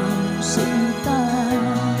ikaw sinta,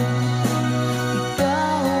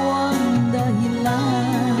 ikaw ang dahilan.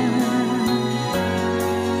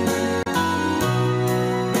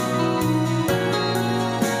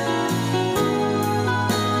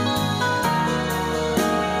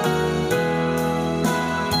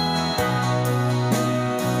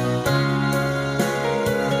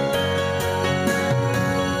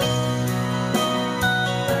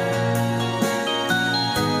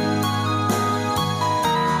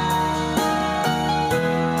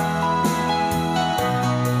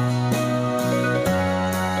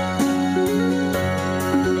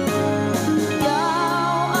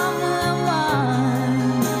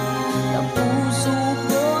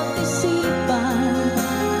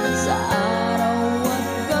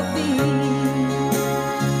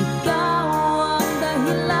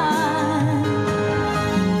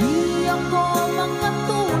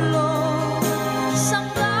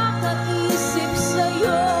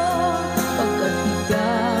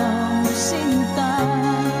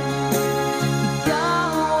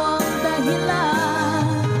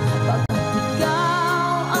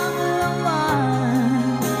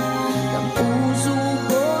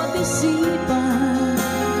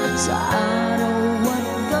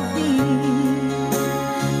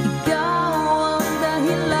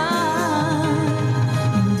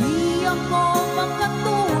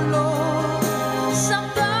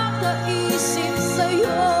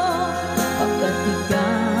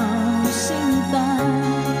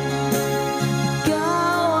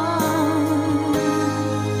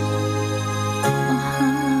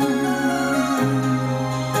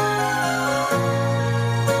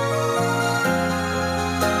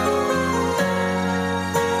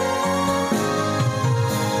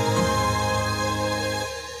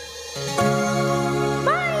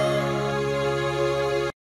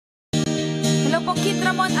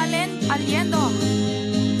 Ramon Aliendo.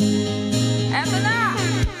 Eto na!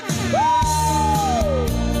 Woo!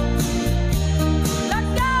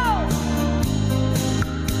 Let's go!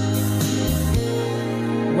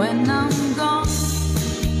 When I'm gone,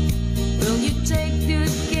 will you take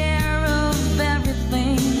good care of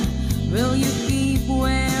everything? Will you keep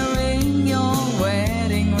wearing your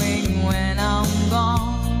wedding ring when I'm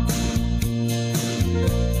gone?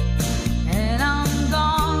 And I'm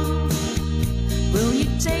gone, will you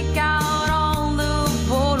take out all the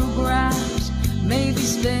photographs? Maybe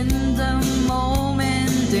spend a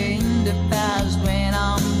moment in the past when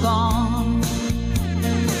I'm gone.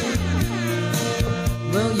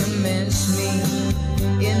 Will you miss me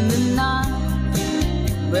in the night?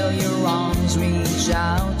 Will your arms reach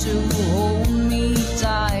out to hold me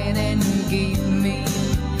tight and keep me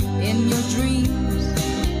in your dreams,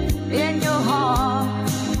 in your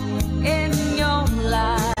heart, in your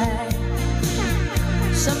life?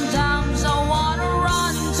 Sometimes I wanna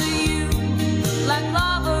run to you like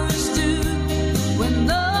lovers do when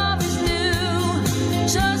love is new.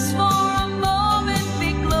 Just for a moment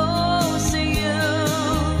be close to you,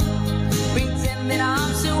 pretend that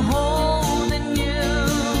I'm still holding you.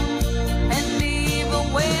 And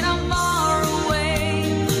even when I'm far away,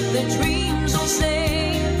 the dreams will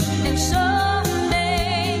stay. And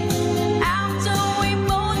someday, after we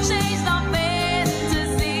both chased our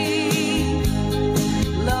fantasy,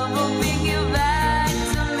 love will bring you back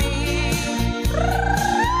to me.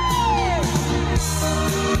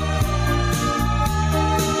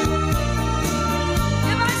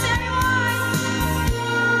 Goodbye, everyone!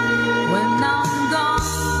 When I'm gone,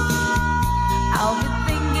 I'll be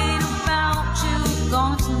thinking about you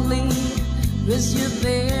constantly, 'cause you're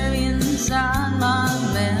there inside my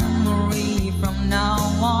memory from now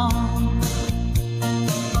on.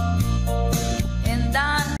 And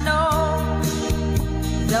I know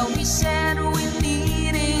that we said we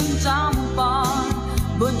needed time apart,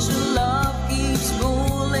 but your love keeps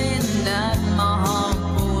pulling at my heart,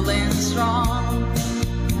 pulling strong.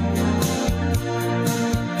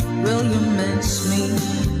 Will you miss me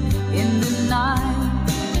in the night?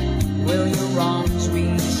 Will your arms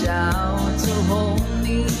reach out to hold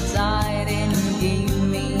me tight and keep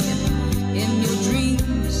me in your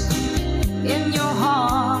dreams, in your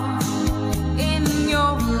heart, in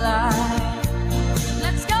your life?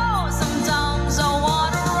 Let's go! Sometimes I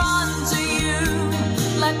wanna run to you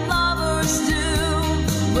like lovers do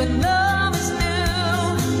when love is new.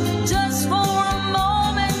 Just for a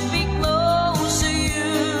moment be close to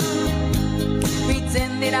you,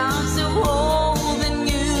 pretend that I'm still holding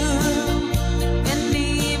you. And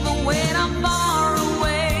even when I'm far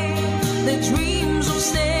away, the dreams will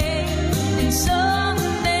stay. And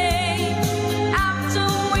someday, after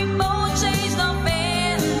we both chase our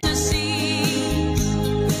fantasies,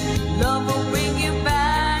 love will bring you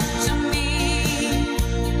back to me.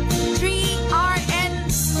 3RN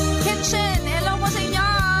Kitchen. Hello po sa inyo.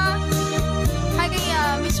 Hi kay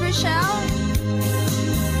Miss Rochelle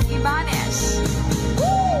Ibanez.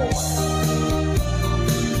 Woo!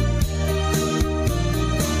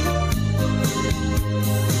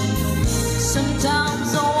 Sometimes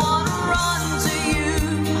I wanna run to you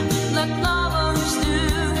like lovers do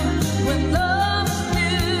when love is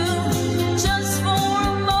new. Just for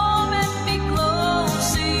a moment be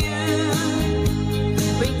close to you,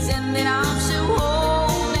 pretend that I'm still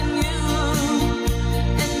holding you.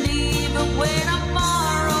 And even when I'm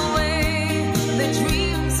far away, the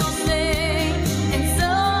dreams will stay. And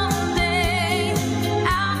someday,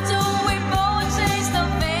 after we both chase the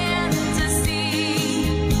fantasy,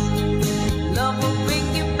 love will bring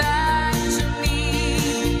you back to me.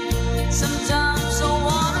 Sometimes I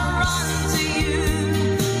wanna run to you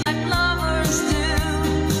like lovers do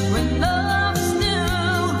when love is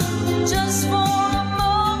new. Just for a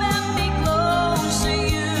moment be close to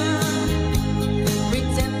you,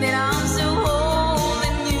 pretend that I'm still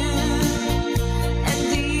holding you. And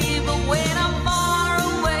even when I'm far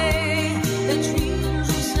away, the dreams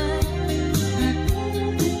will say.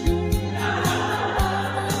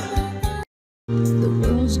 The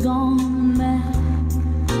world's gone mad.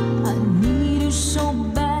 I need you so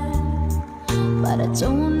bad, but I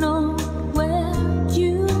don't know where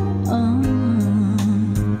you are.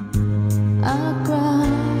 I cry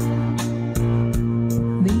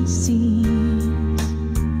these tears.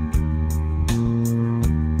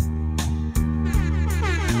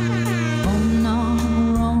 On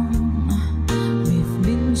our own, we've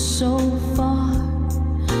been so far.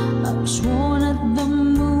 I've sworn at the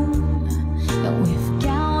moon, and we've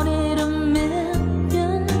counted a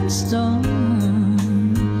million stars.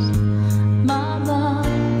 My love,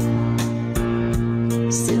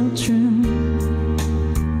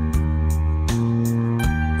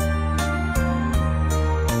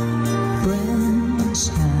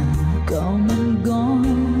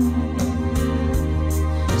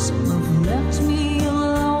 Some have left me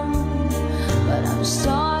alone, but I've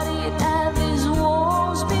started at these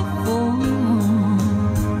walls before.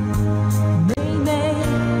 They made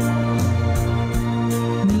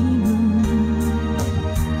me move.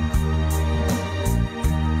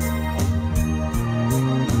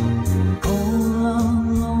 All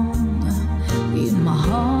alone, in my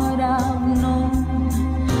heart I've known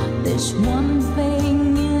there's one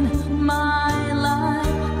thing in my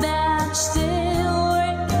life that still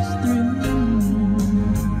rings through.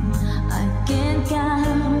 I can't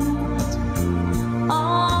count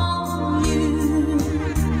on you.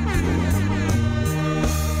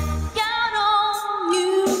 Count on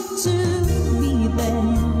you to be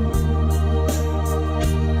there.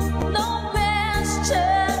 No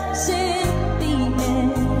questions in the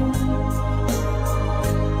air.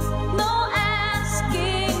 No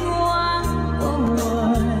asking why or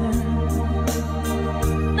what.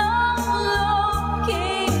 No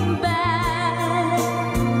looking back.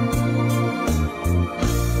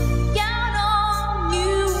 Count on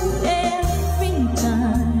you every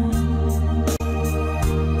time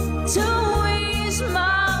to ease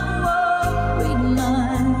my worried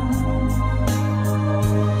mind.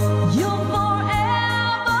 You'll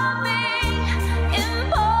forever be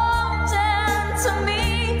important to me,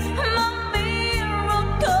 my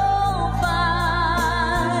miracle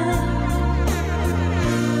find.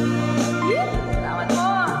 Yeah, one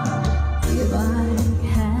more. If I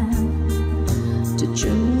had to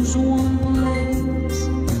choose one place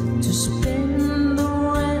to spend the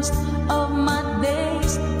rest of my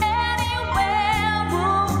days, anywhere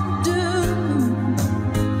would do,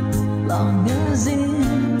 long as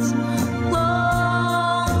it's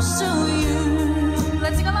close to you.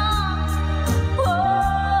 Let's sing along.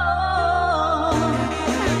 Whoa.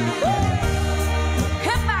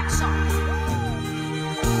 Hip back song.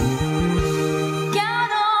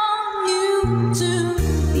 Count on you to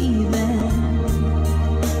be there.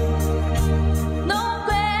 No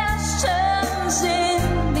questions in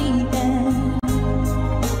the air.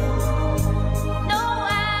 No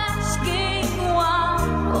asking why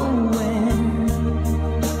or where.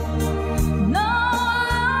 No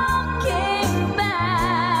looking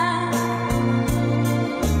back.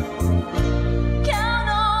 Count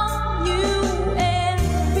on you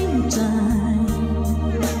every time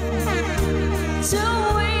to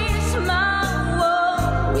ease my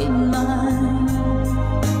worried mind.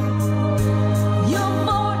 You'll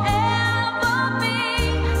forever be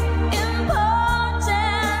important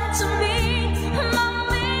to me, my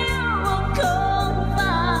miracle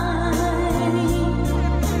find.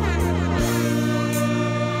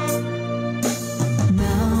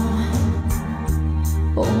 Now,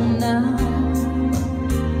 oh now,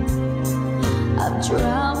 I've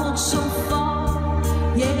traveled so far,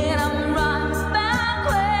 yet I'm right back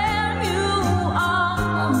where you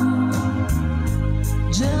are.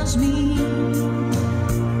 Just me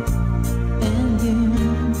and you.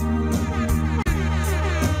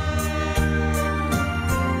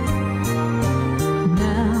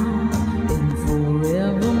 Now and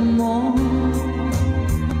forevermore,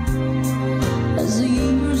 as the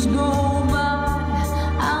years go by,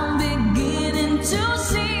 I'm beginning to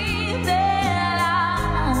see that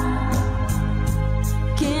I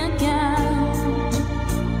can't count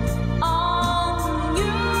on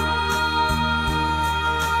you.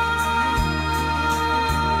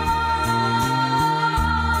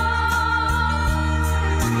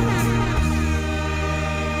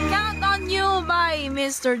 Count on You by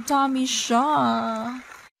Mr. Tommy Shaw.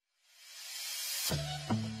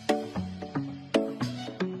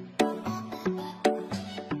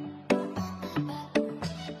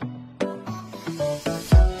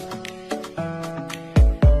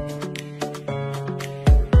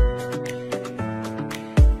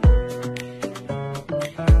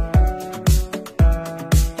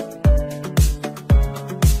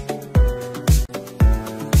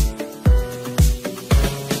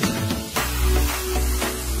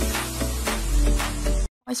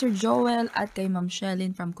 Kay Sir Joel at kay Ma'am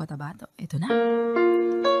Shelin from Cotabato. Ito na.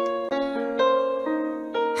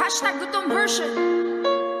 Hashtag gutom version.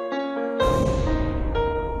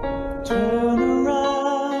 Turn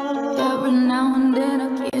around. Every now and then I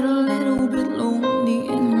get a little bit lonely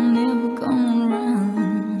and you never come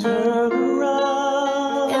around. Turn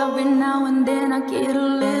around. Every now and then I get a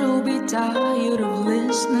little bit tired of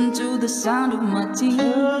listening to the sound of my tears.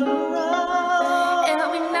 Turn around.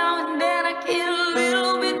 Every now and then I get a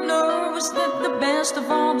little bit nervous that the best of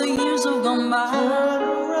all the years have gone by. Turn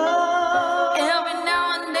around. Every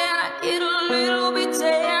now and then I get a little bit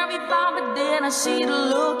terrified, but then I see the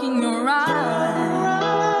look in your eyes. Turn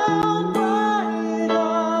around, bright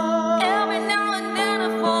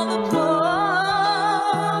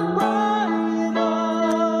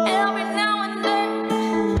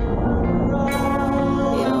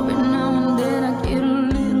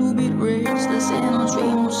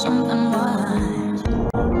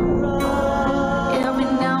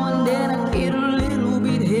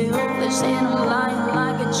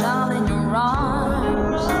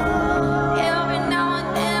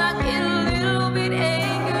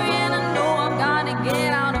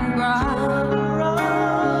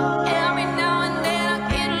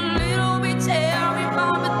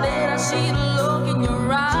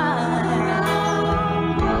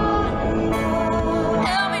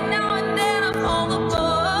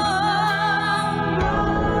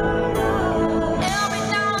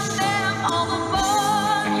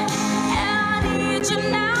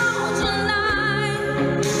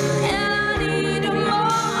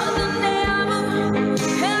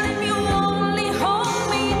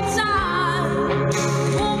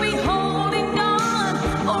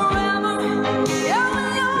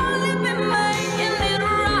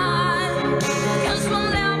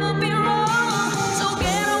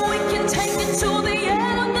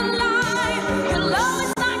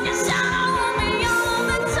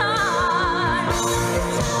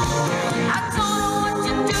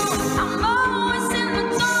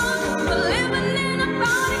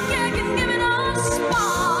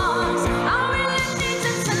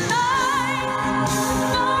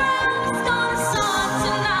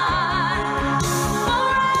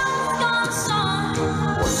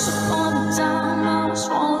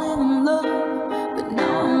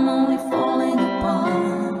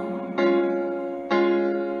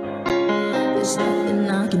There's nothing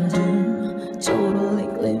I can do. Total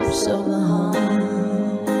eclipse of the heart.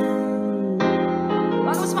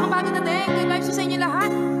 Bago mas makabago natin, good vibes sa inyo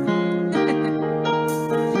lahat.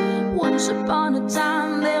 Once upon a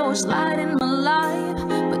time there was light in my life,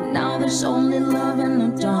 but now there's only love in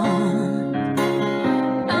the dark.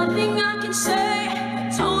 Nothing I can say,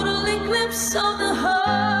 total eclipse of the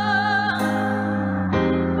heart.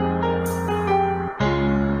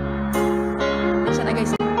 Isa na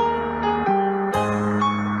guys.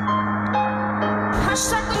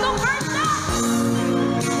 Hashtag tulong Berta!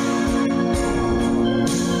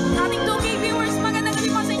 Ating 2K viewers, magandang gabi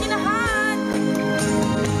po sa inyo lahat.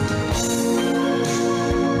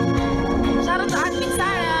 Shoutout sa admin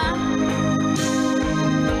Sarah.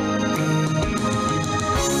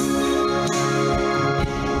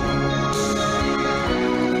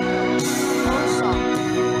 Also,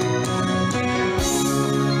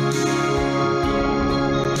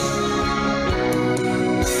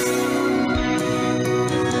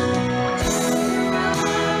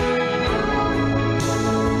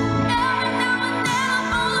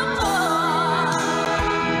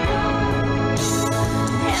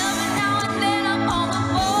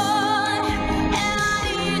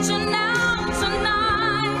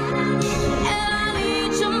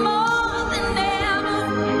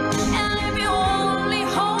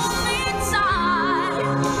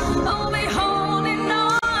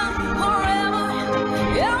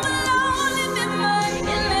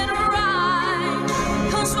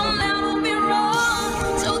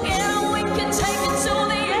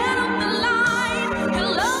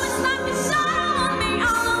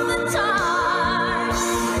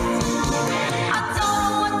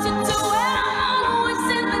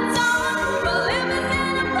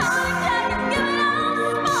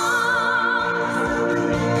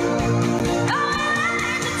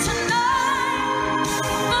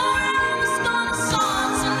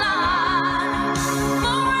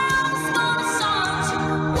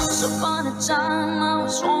 upon a time I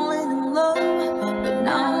was falling in love, but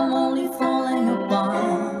now I'm only falling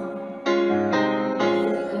apart.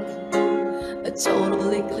 A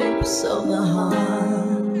total eclipse of the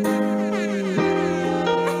heart.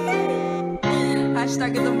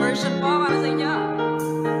 hashtag itong version po para sa inyo.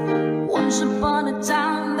 Once upon a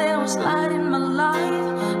time there was light in my life,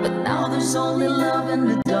 but now there's only love in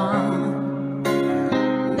the dark.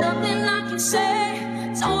 Nothing I can say,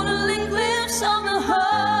 total eclipse of the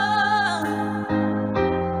heart.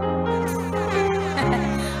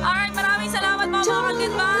 Alright, maraming salamat po mga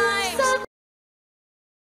good vibes.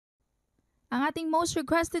 Ang ating most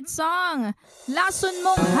requested song, Lason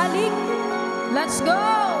Mong Halik. Let's go!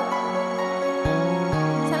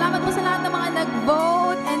 Salamat po sa lahat ng mga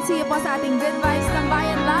nag-vote and see you po sa ating Good Vibes ng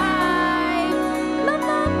Bayan Live. Love,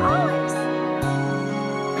 love, always!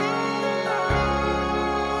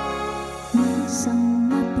 Minsan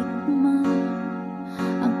natikman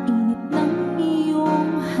ang init ng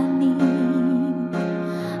iyong halik.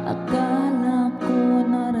 Akala ko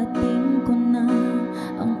narating ko na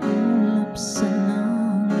ang ulap sa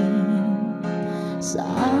langit. Sa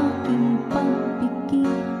aking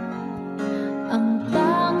pagpikit, ang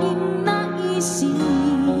tanging naisip,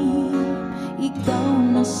 ikaw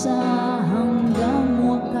na sa hanggang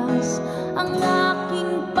wakas. Ang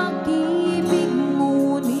aking pag-ibig,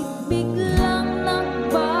 ngunit biglang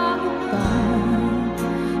nagbago ka.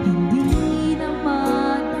 Hindi na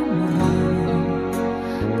madama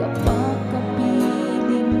kapag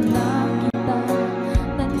kapiling na kita.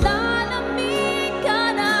 Nananamig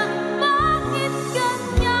ka na, bakit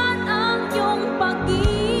ganyan ang iyong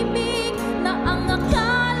pag-ibig? Na ang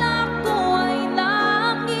akala ko ay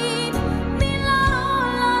langit,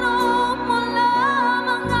 nilaro-laro mo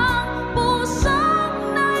lamang ang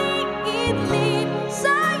pusong naiidlip.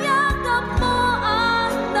 Sa yakap mo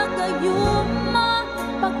ang nagayuma,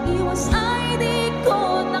 pag-iwas ay di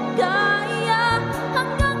ko na kaya.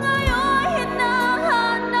 Hanggang ngayon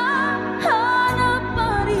hinahanap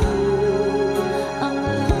pa rin ang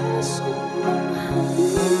lason mong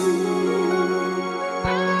halik.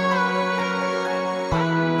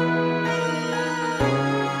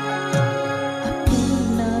 Ako'y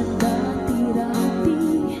nadati-rati,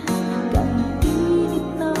 kahit init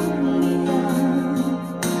ng liyan.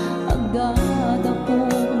 Agad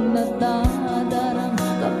akong nadadarang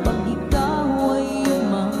kapag ikaw ay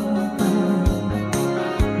umangkat.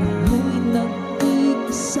 Ngayon'y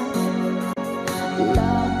nag-iisa,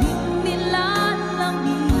 laging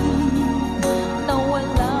nilalamig.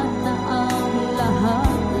 Nawala na ang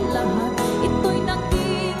lahat-lahat, ito'y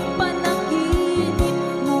naging panaginip.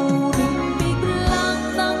 Ngunit biglang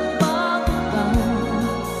nagbago ka,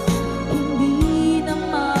 hindi na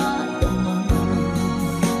madama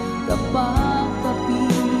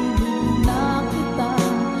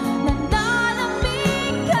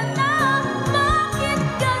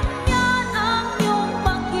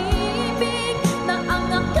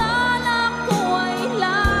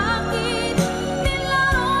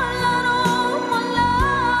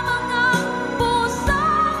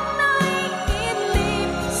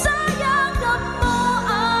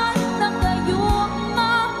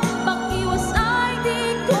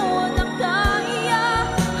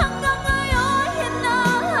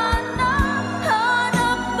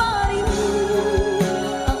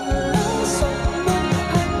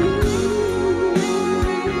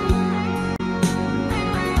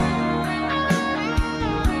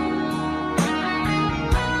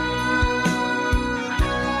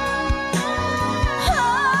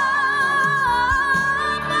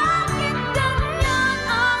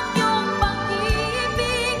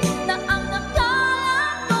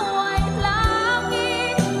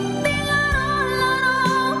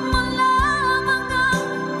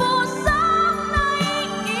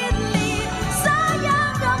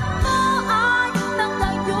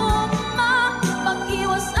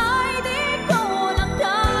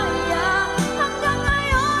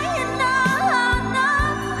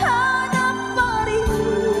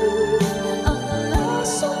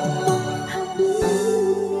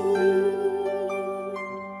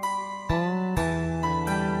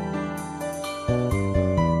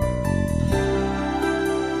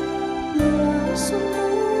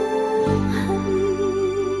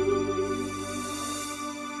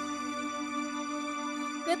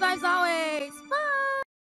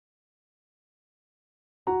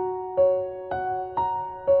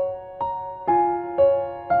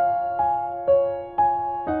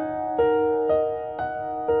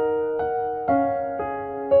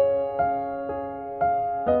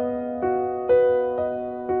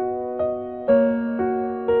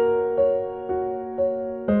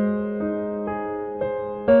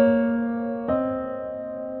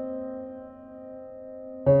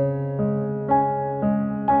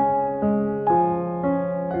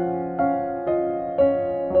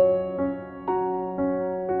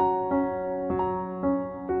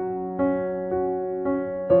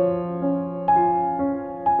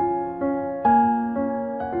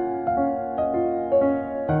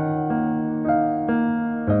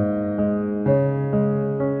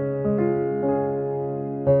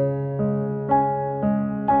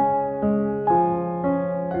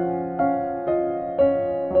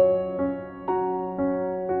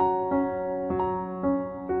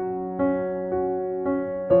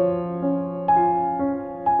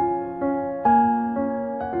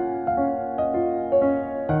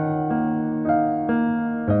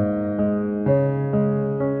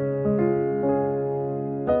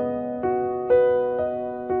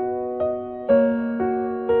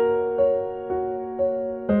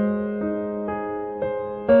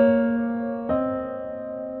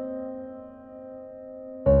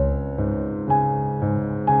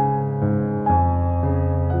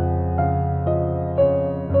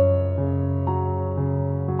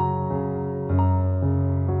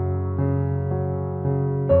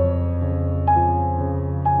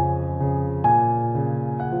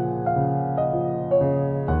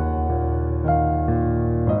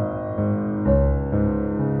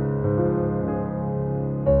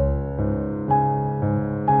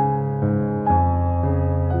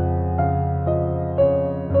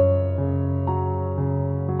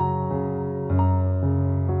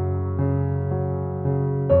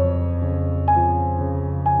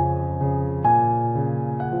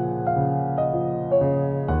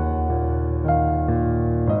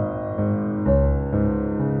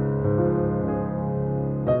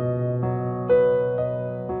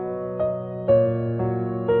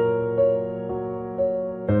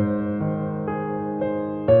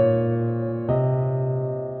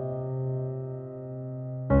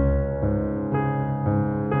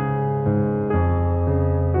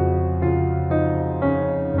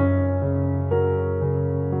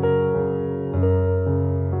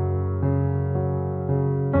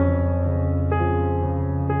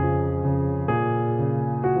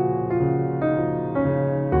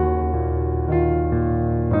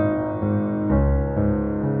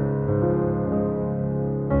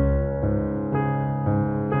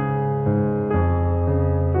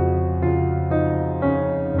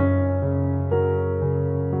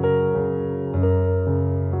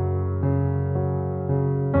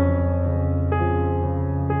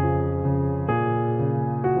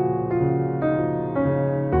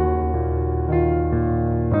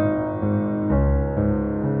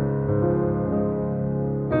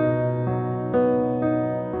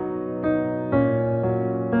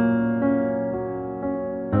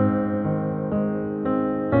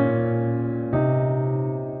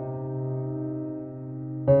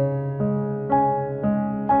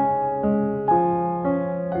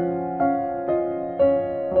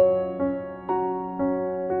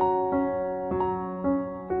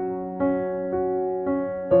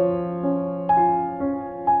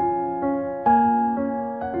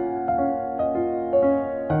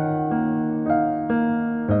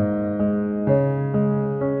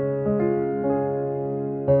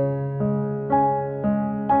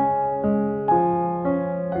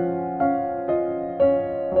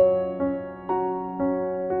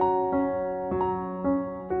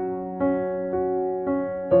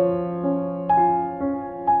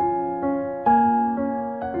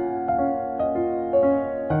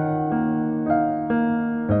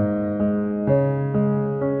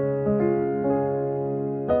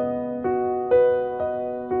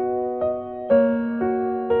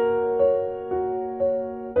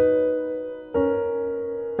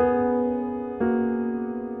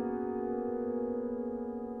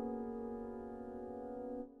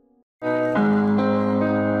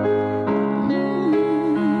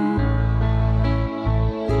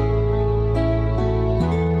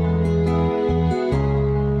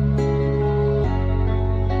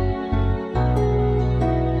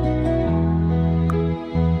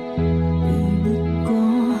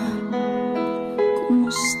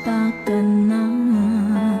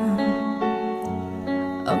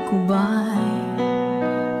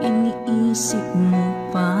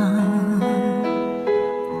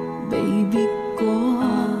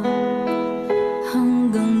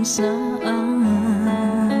saan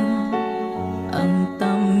ang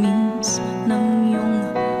tamis ng iyong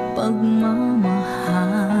pagmamahal.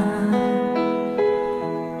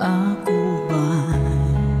 Ako ba'y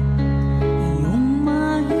iyong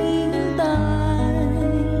mahintay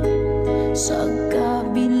sa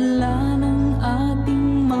kabila ng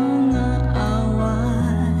ating mga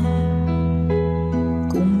away?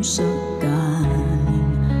 Kung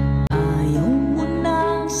sakaling ayaw mo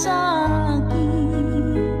na sa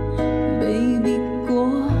akin, baby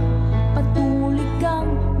ko, patuloy kang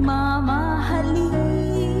mamahalin.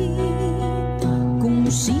 Kung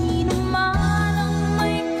sino man ang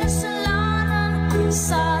may kasalanan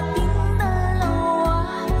sa ating dalawa,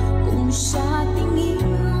 kung sa tingin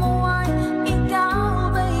mo ay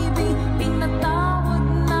ikaw, baby, pinatawad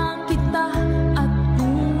na kita. At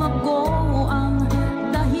kung ako ang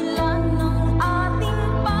dahilan ng ating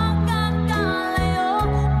pagkakalayo,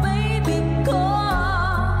 baby ko,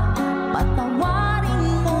 patawarin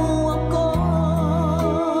mo ako.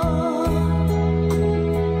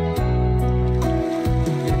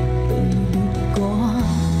 Baby ko,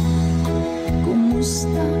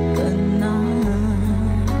 kumusta ka na?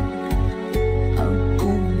 Ako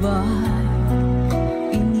ba'y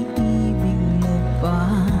iniibig mo pa?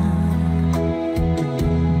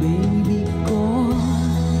 Baby ko,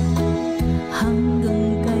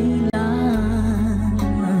 hanggang kailan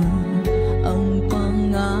ang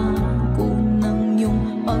pangako ng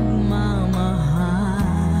iyong pagmamahal?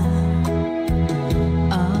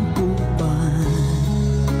 Ako ba'y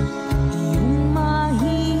iyong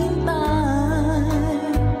mahintay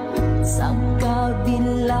sa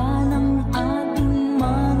kabila ng ating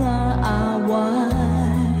mga away?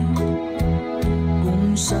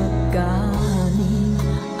 Kung sakaling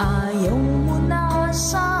ayaw mo na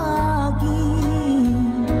sa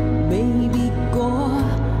akin, baby ko,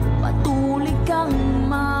 patuloy kang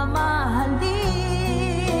mamahalin.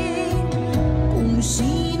 Kung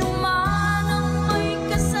sino man ang may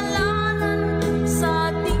kasalanan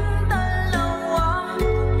sa ating dalawa,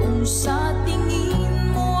 kung sa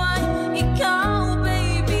tingin mo ay ikaw,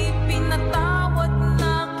 baby, pinatawad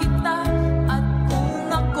na kita. At kung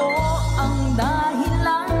ako ang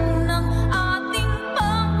dahilan ng ating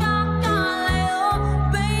pagkakalayo,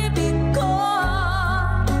 baby ko,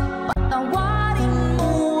 patawarin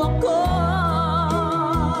mo ako.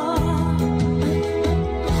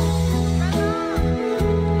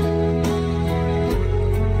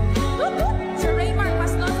 Sir Raymar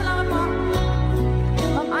Pastor, salamat po.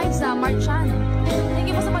 Ma'am Aiza Marchan, thank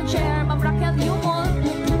you po sa pag-share. Ma'am Raquel Yumol,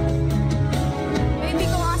 baby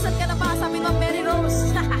ko, asan ka na ba? Sabi Ma'am Mary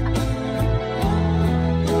Rose.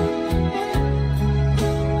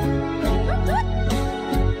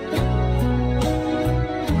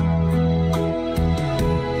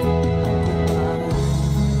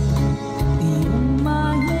 Iyong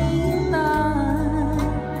mahina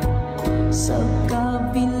sa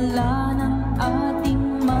kabila ng ating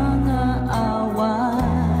mga away.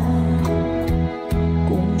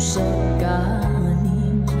 Kung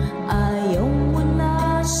sakaling ayaw mo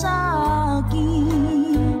na sa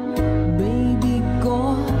akin, baby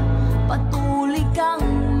ko, patuloy kang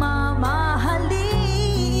mamahalin.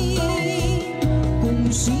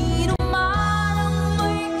 Kung sino man ang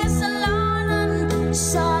may kasalanan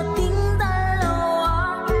sa ating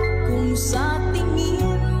dalawa, kung sa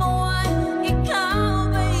tingin mo ay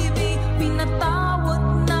ikaw, baby, pinatawad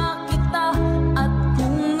na kita. At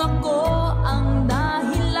kung ako ang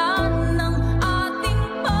dahilan ng ating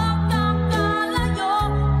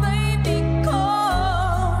pagkakalayo, baby ko,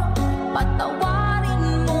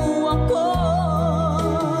 patawarin mo ako.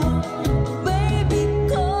 Baby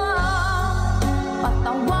ko,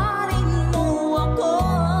 patawarin mo ako.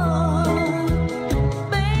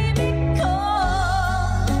 Baby ko,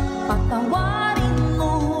 patawarin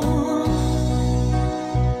mo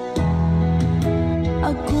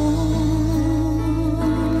ako.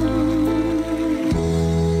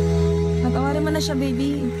 Patawarin mo na siya,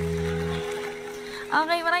 baby.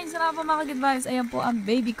 Okay, maraming salamat po mga good vibes. Ayan po ang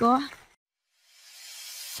baby ko.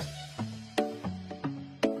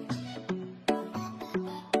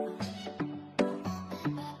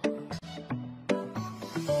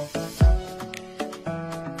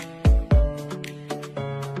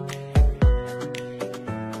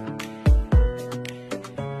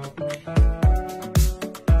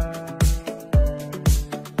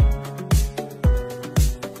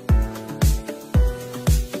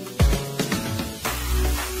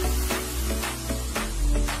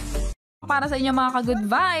 Para sa inyo mga ka-good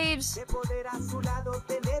vibes.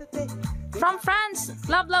 From France,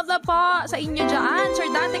 love, love, love po sa inyo dyan, Sir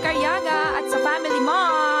Dante Carriaga, at sa family mo.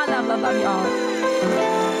 Love, love, love you all.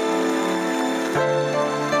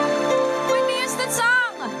 Whitney Houston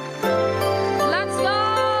song! Let's go!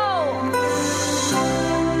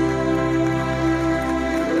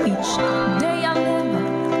 Each day I live,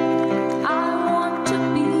 I want to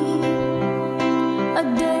be a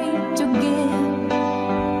day to give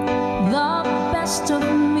the best of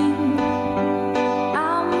me.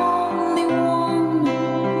 I'm only one,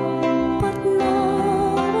 but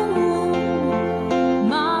not alone.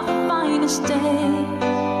 My finest day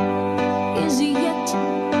is yet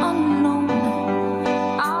unknown.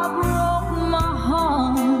 I broke my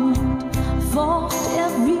heart, fought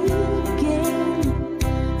every game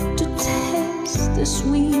to taste the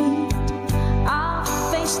sweet. I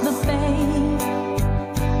face the pain,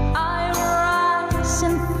 I rise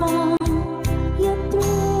and fall, yet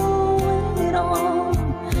through it all,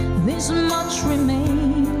 this much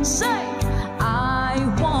remains. Say, I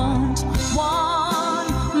want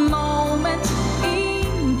one moment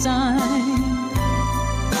in time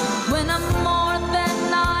when I'm more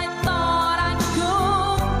than I thought I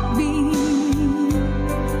could be,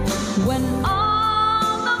 when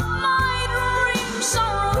all of my dreams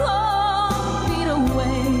are all beat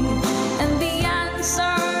away and the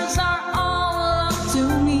answers are all up to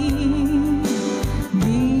me.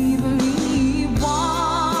 Give me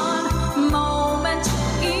one moment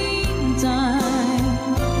in time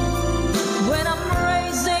when I'm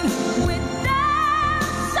raising with destiny.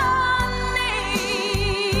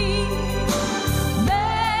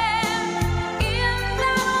 Then in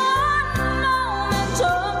that one moment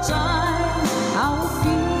of time, I will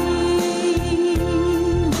feel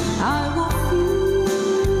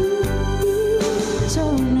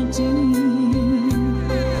eternity.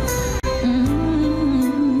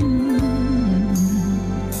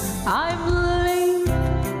 I believe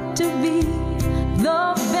to be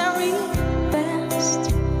the very best.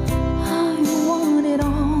 I want it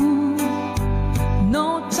all,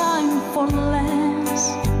 no time for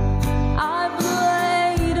less. I've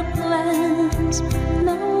laid a plans,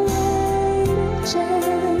 now laid a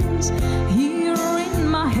chance here in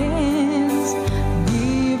my hands.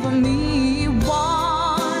 Give me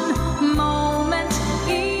one moment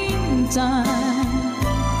in time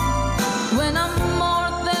when I'm more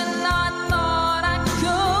than I thought I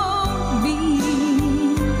could be,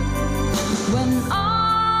 when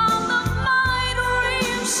all of my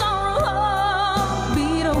dreams are all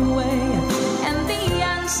beat away and the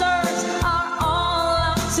answers are all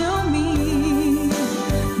up to me.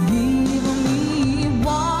 Give me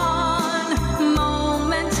one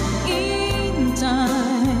moment in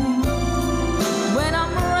time when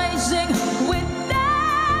I'm raising with destiny.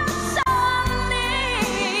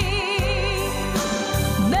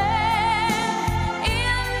 Then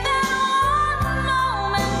in that one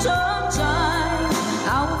moment of time,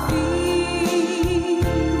 I will feel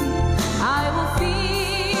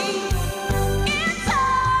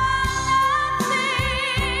eternity.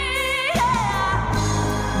 Yeah.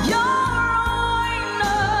 You're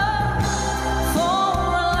enough for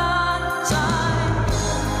a lifetime.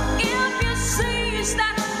 If you seize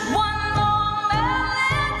that one moment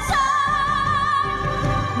in time,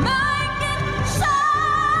 make it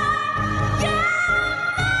shine. Give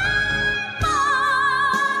me one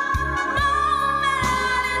moment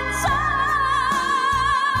in time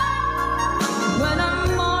when I'm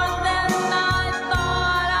more than I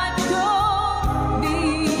thought I could be,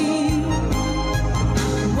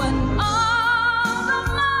 when all of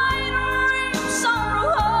my dreams are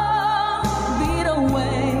all beat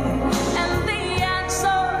away and the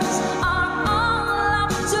answers are all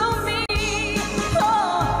up to me.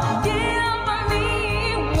 Oh, give me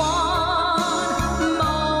one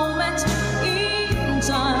moment in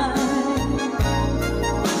time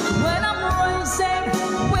when I'm raising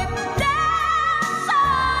with destiny.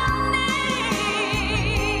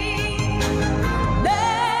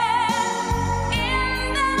 Then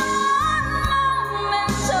in that one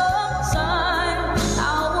moment of time, I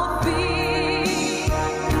will be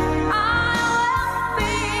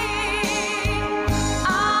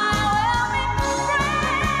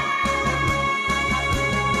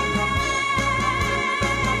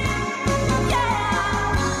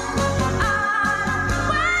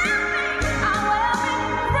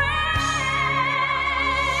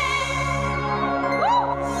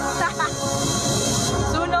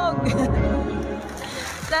Sunog!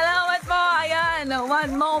 Salamat po! Ayan,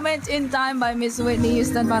 One Moment in Time by Miss Whitney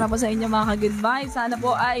Houston para po sa inyo mga ka-good vibes. Sana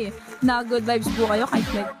po ay na-good vibes po kayo kahit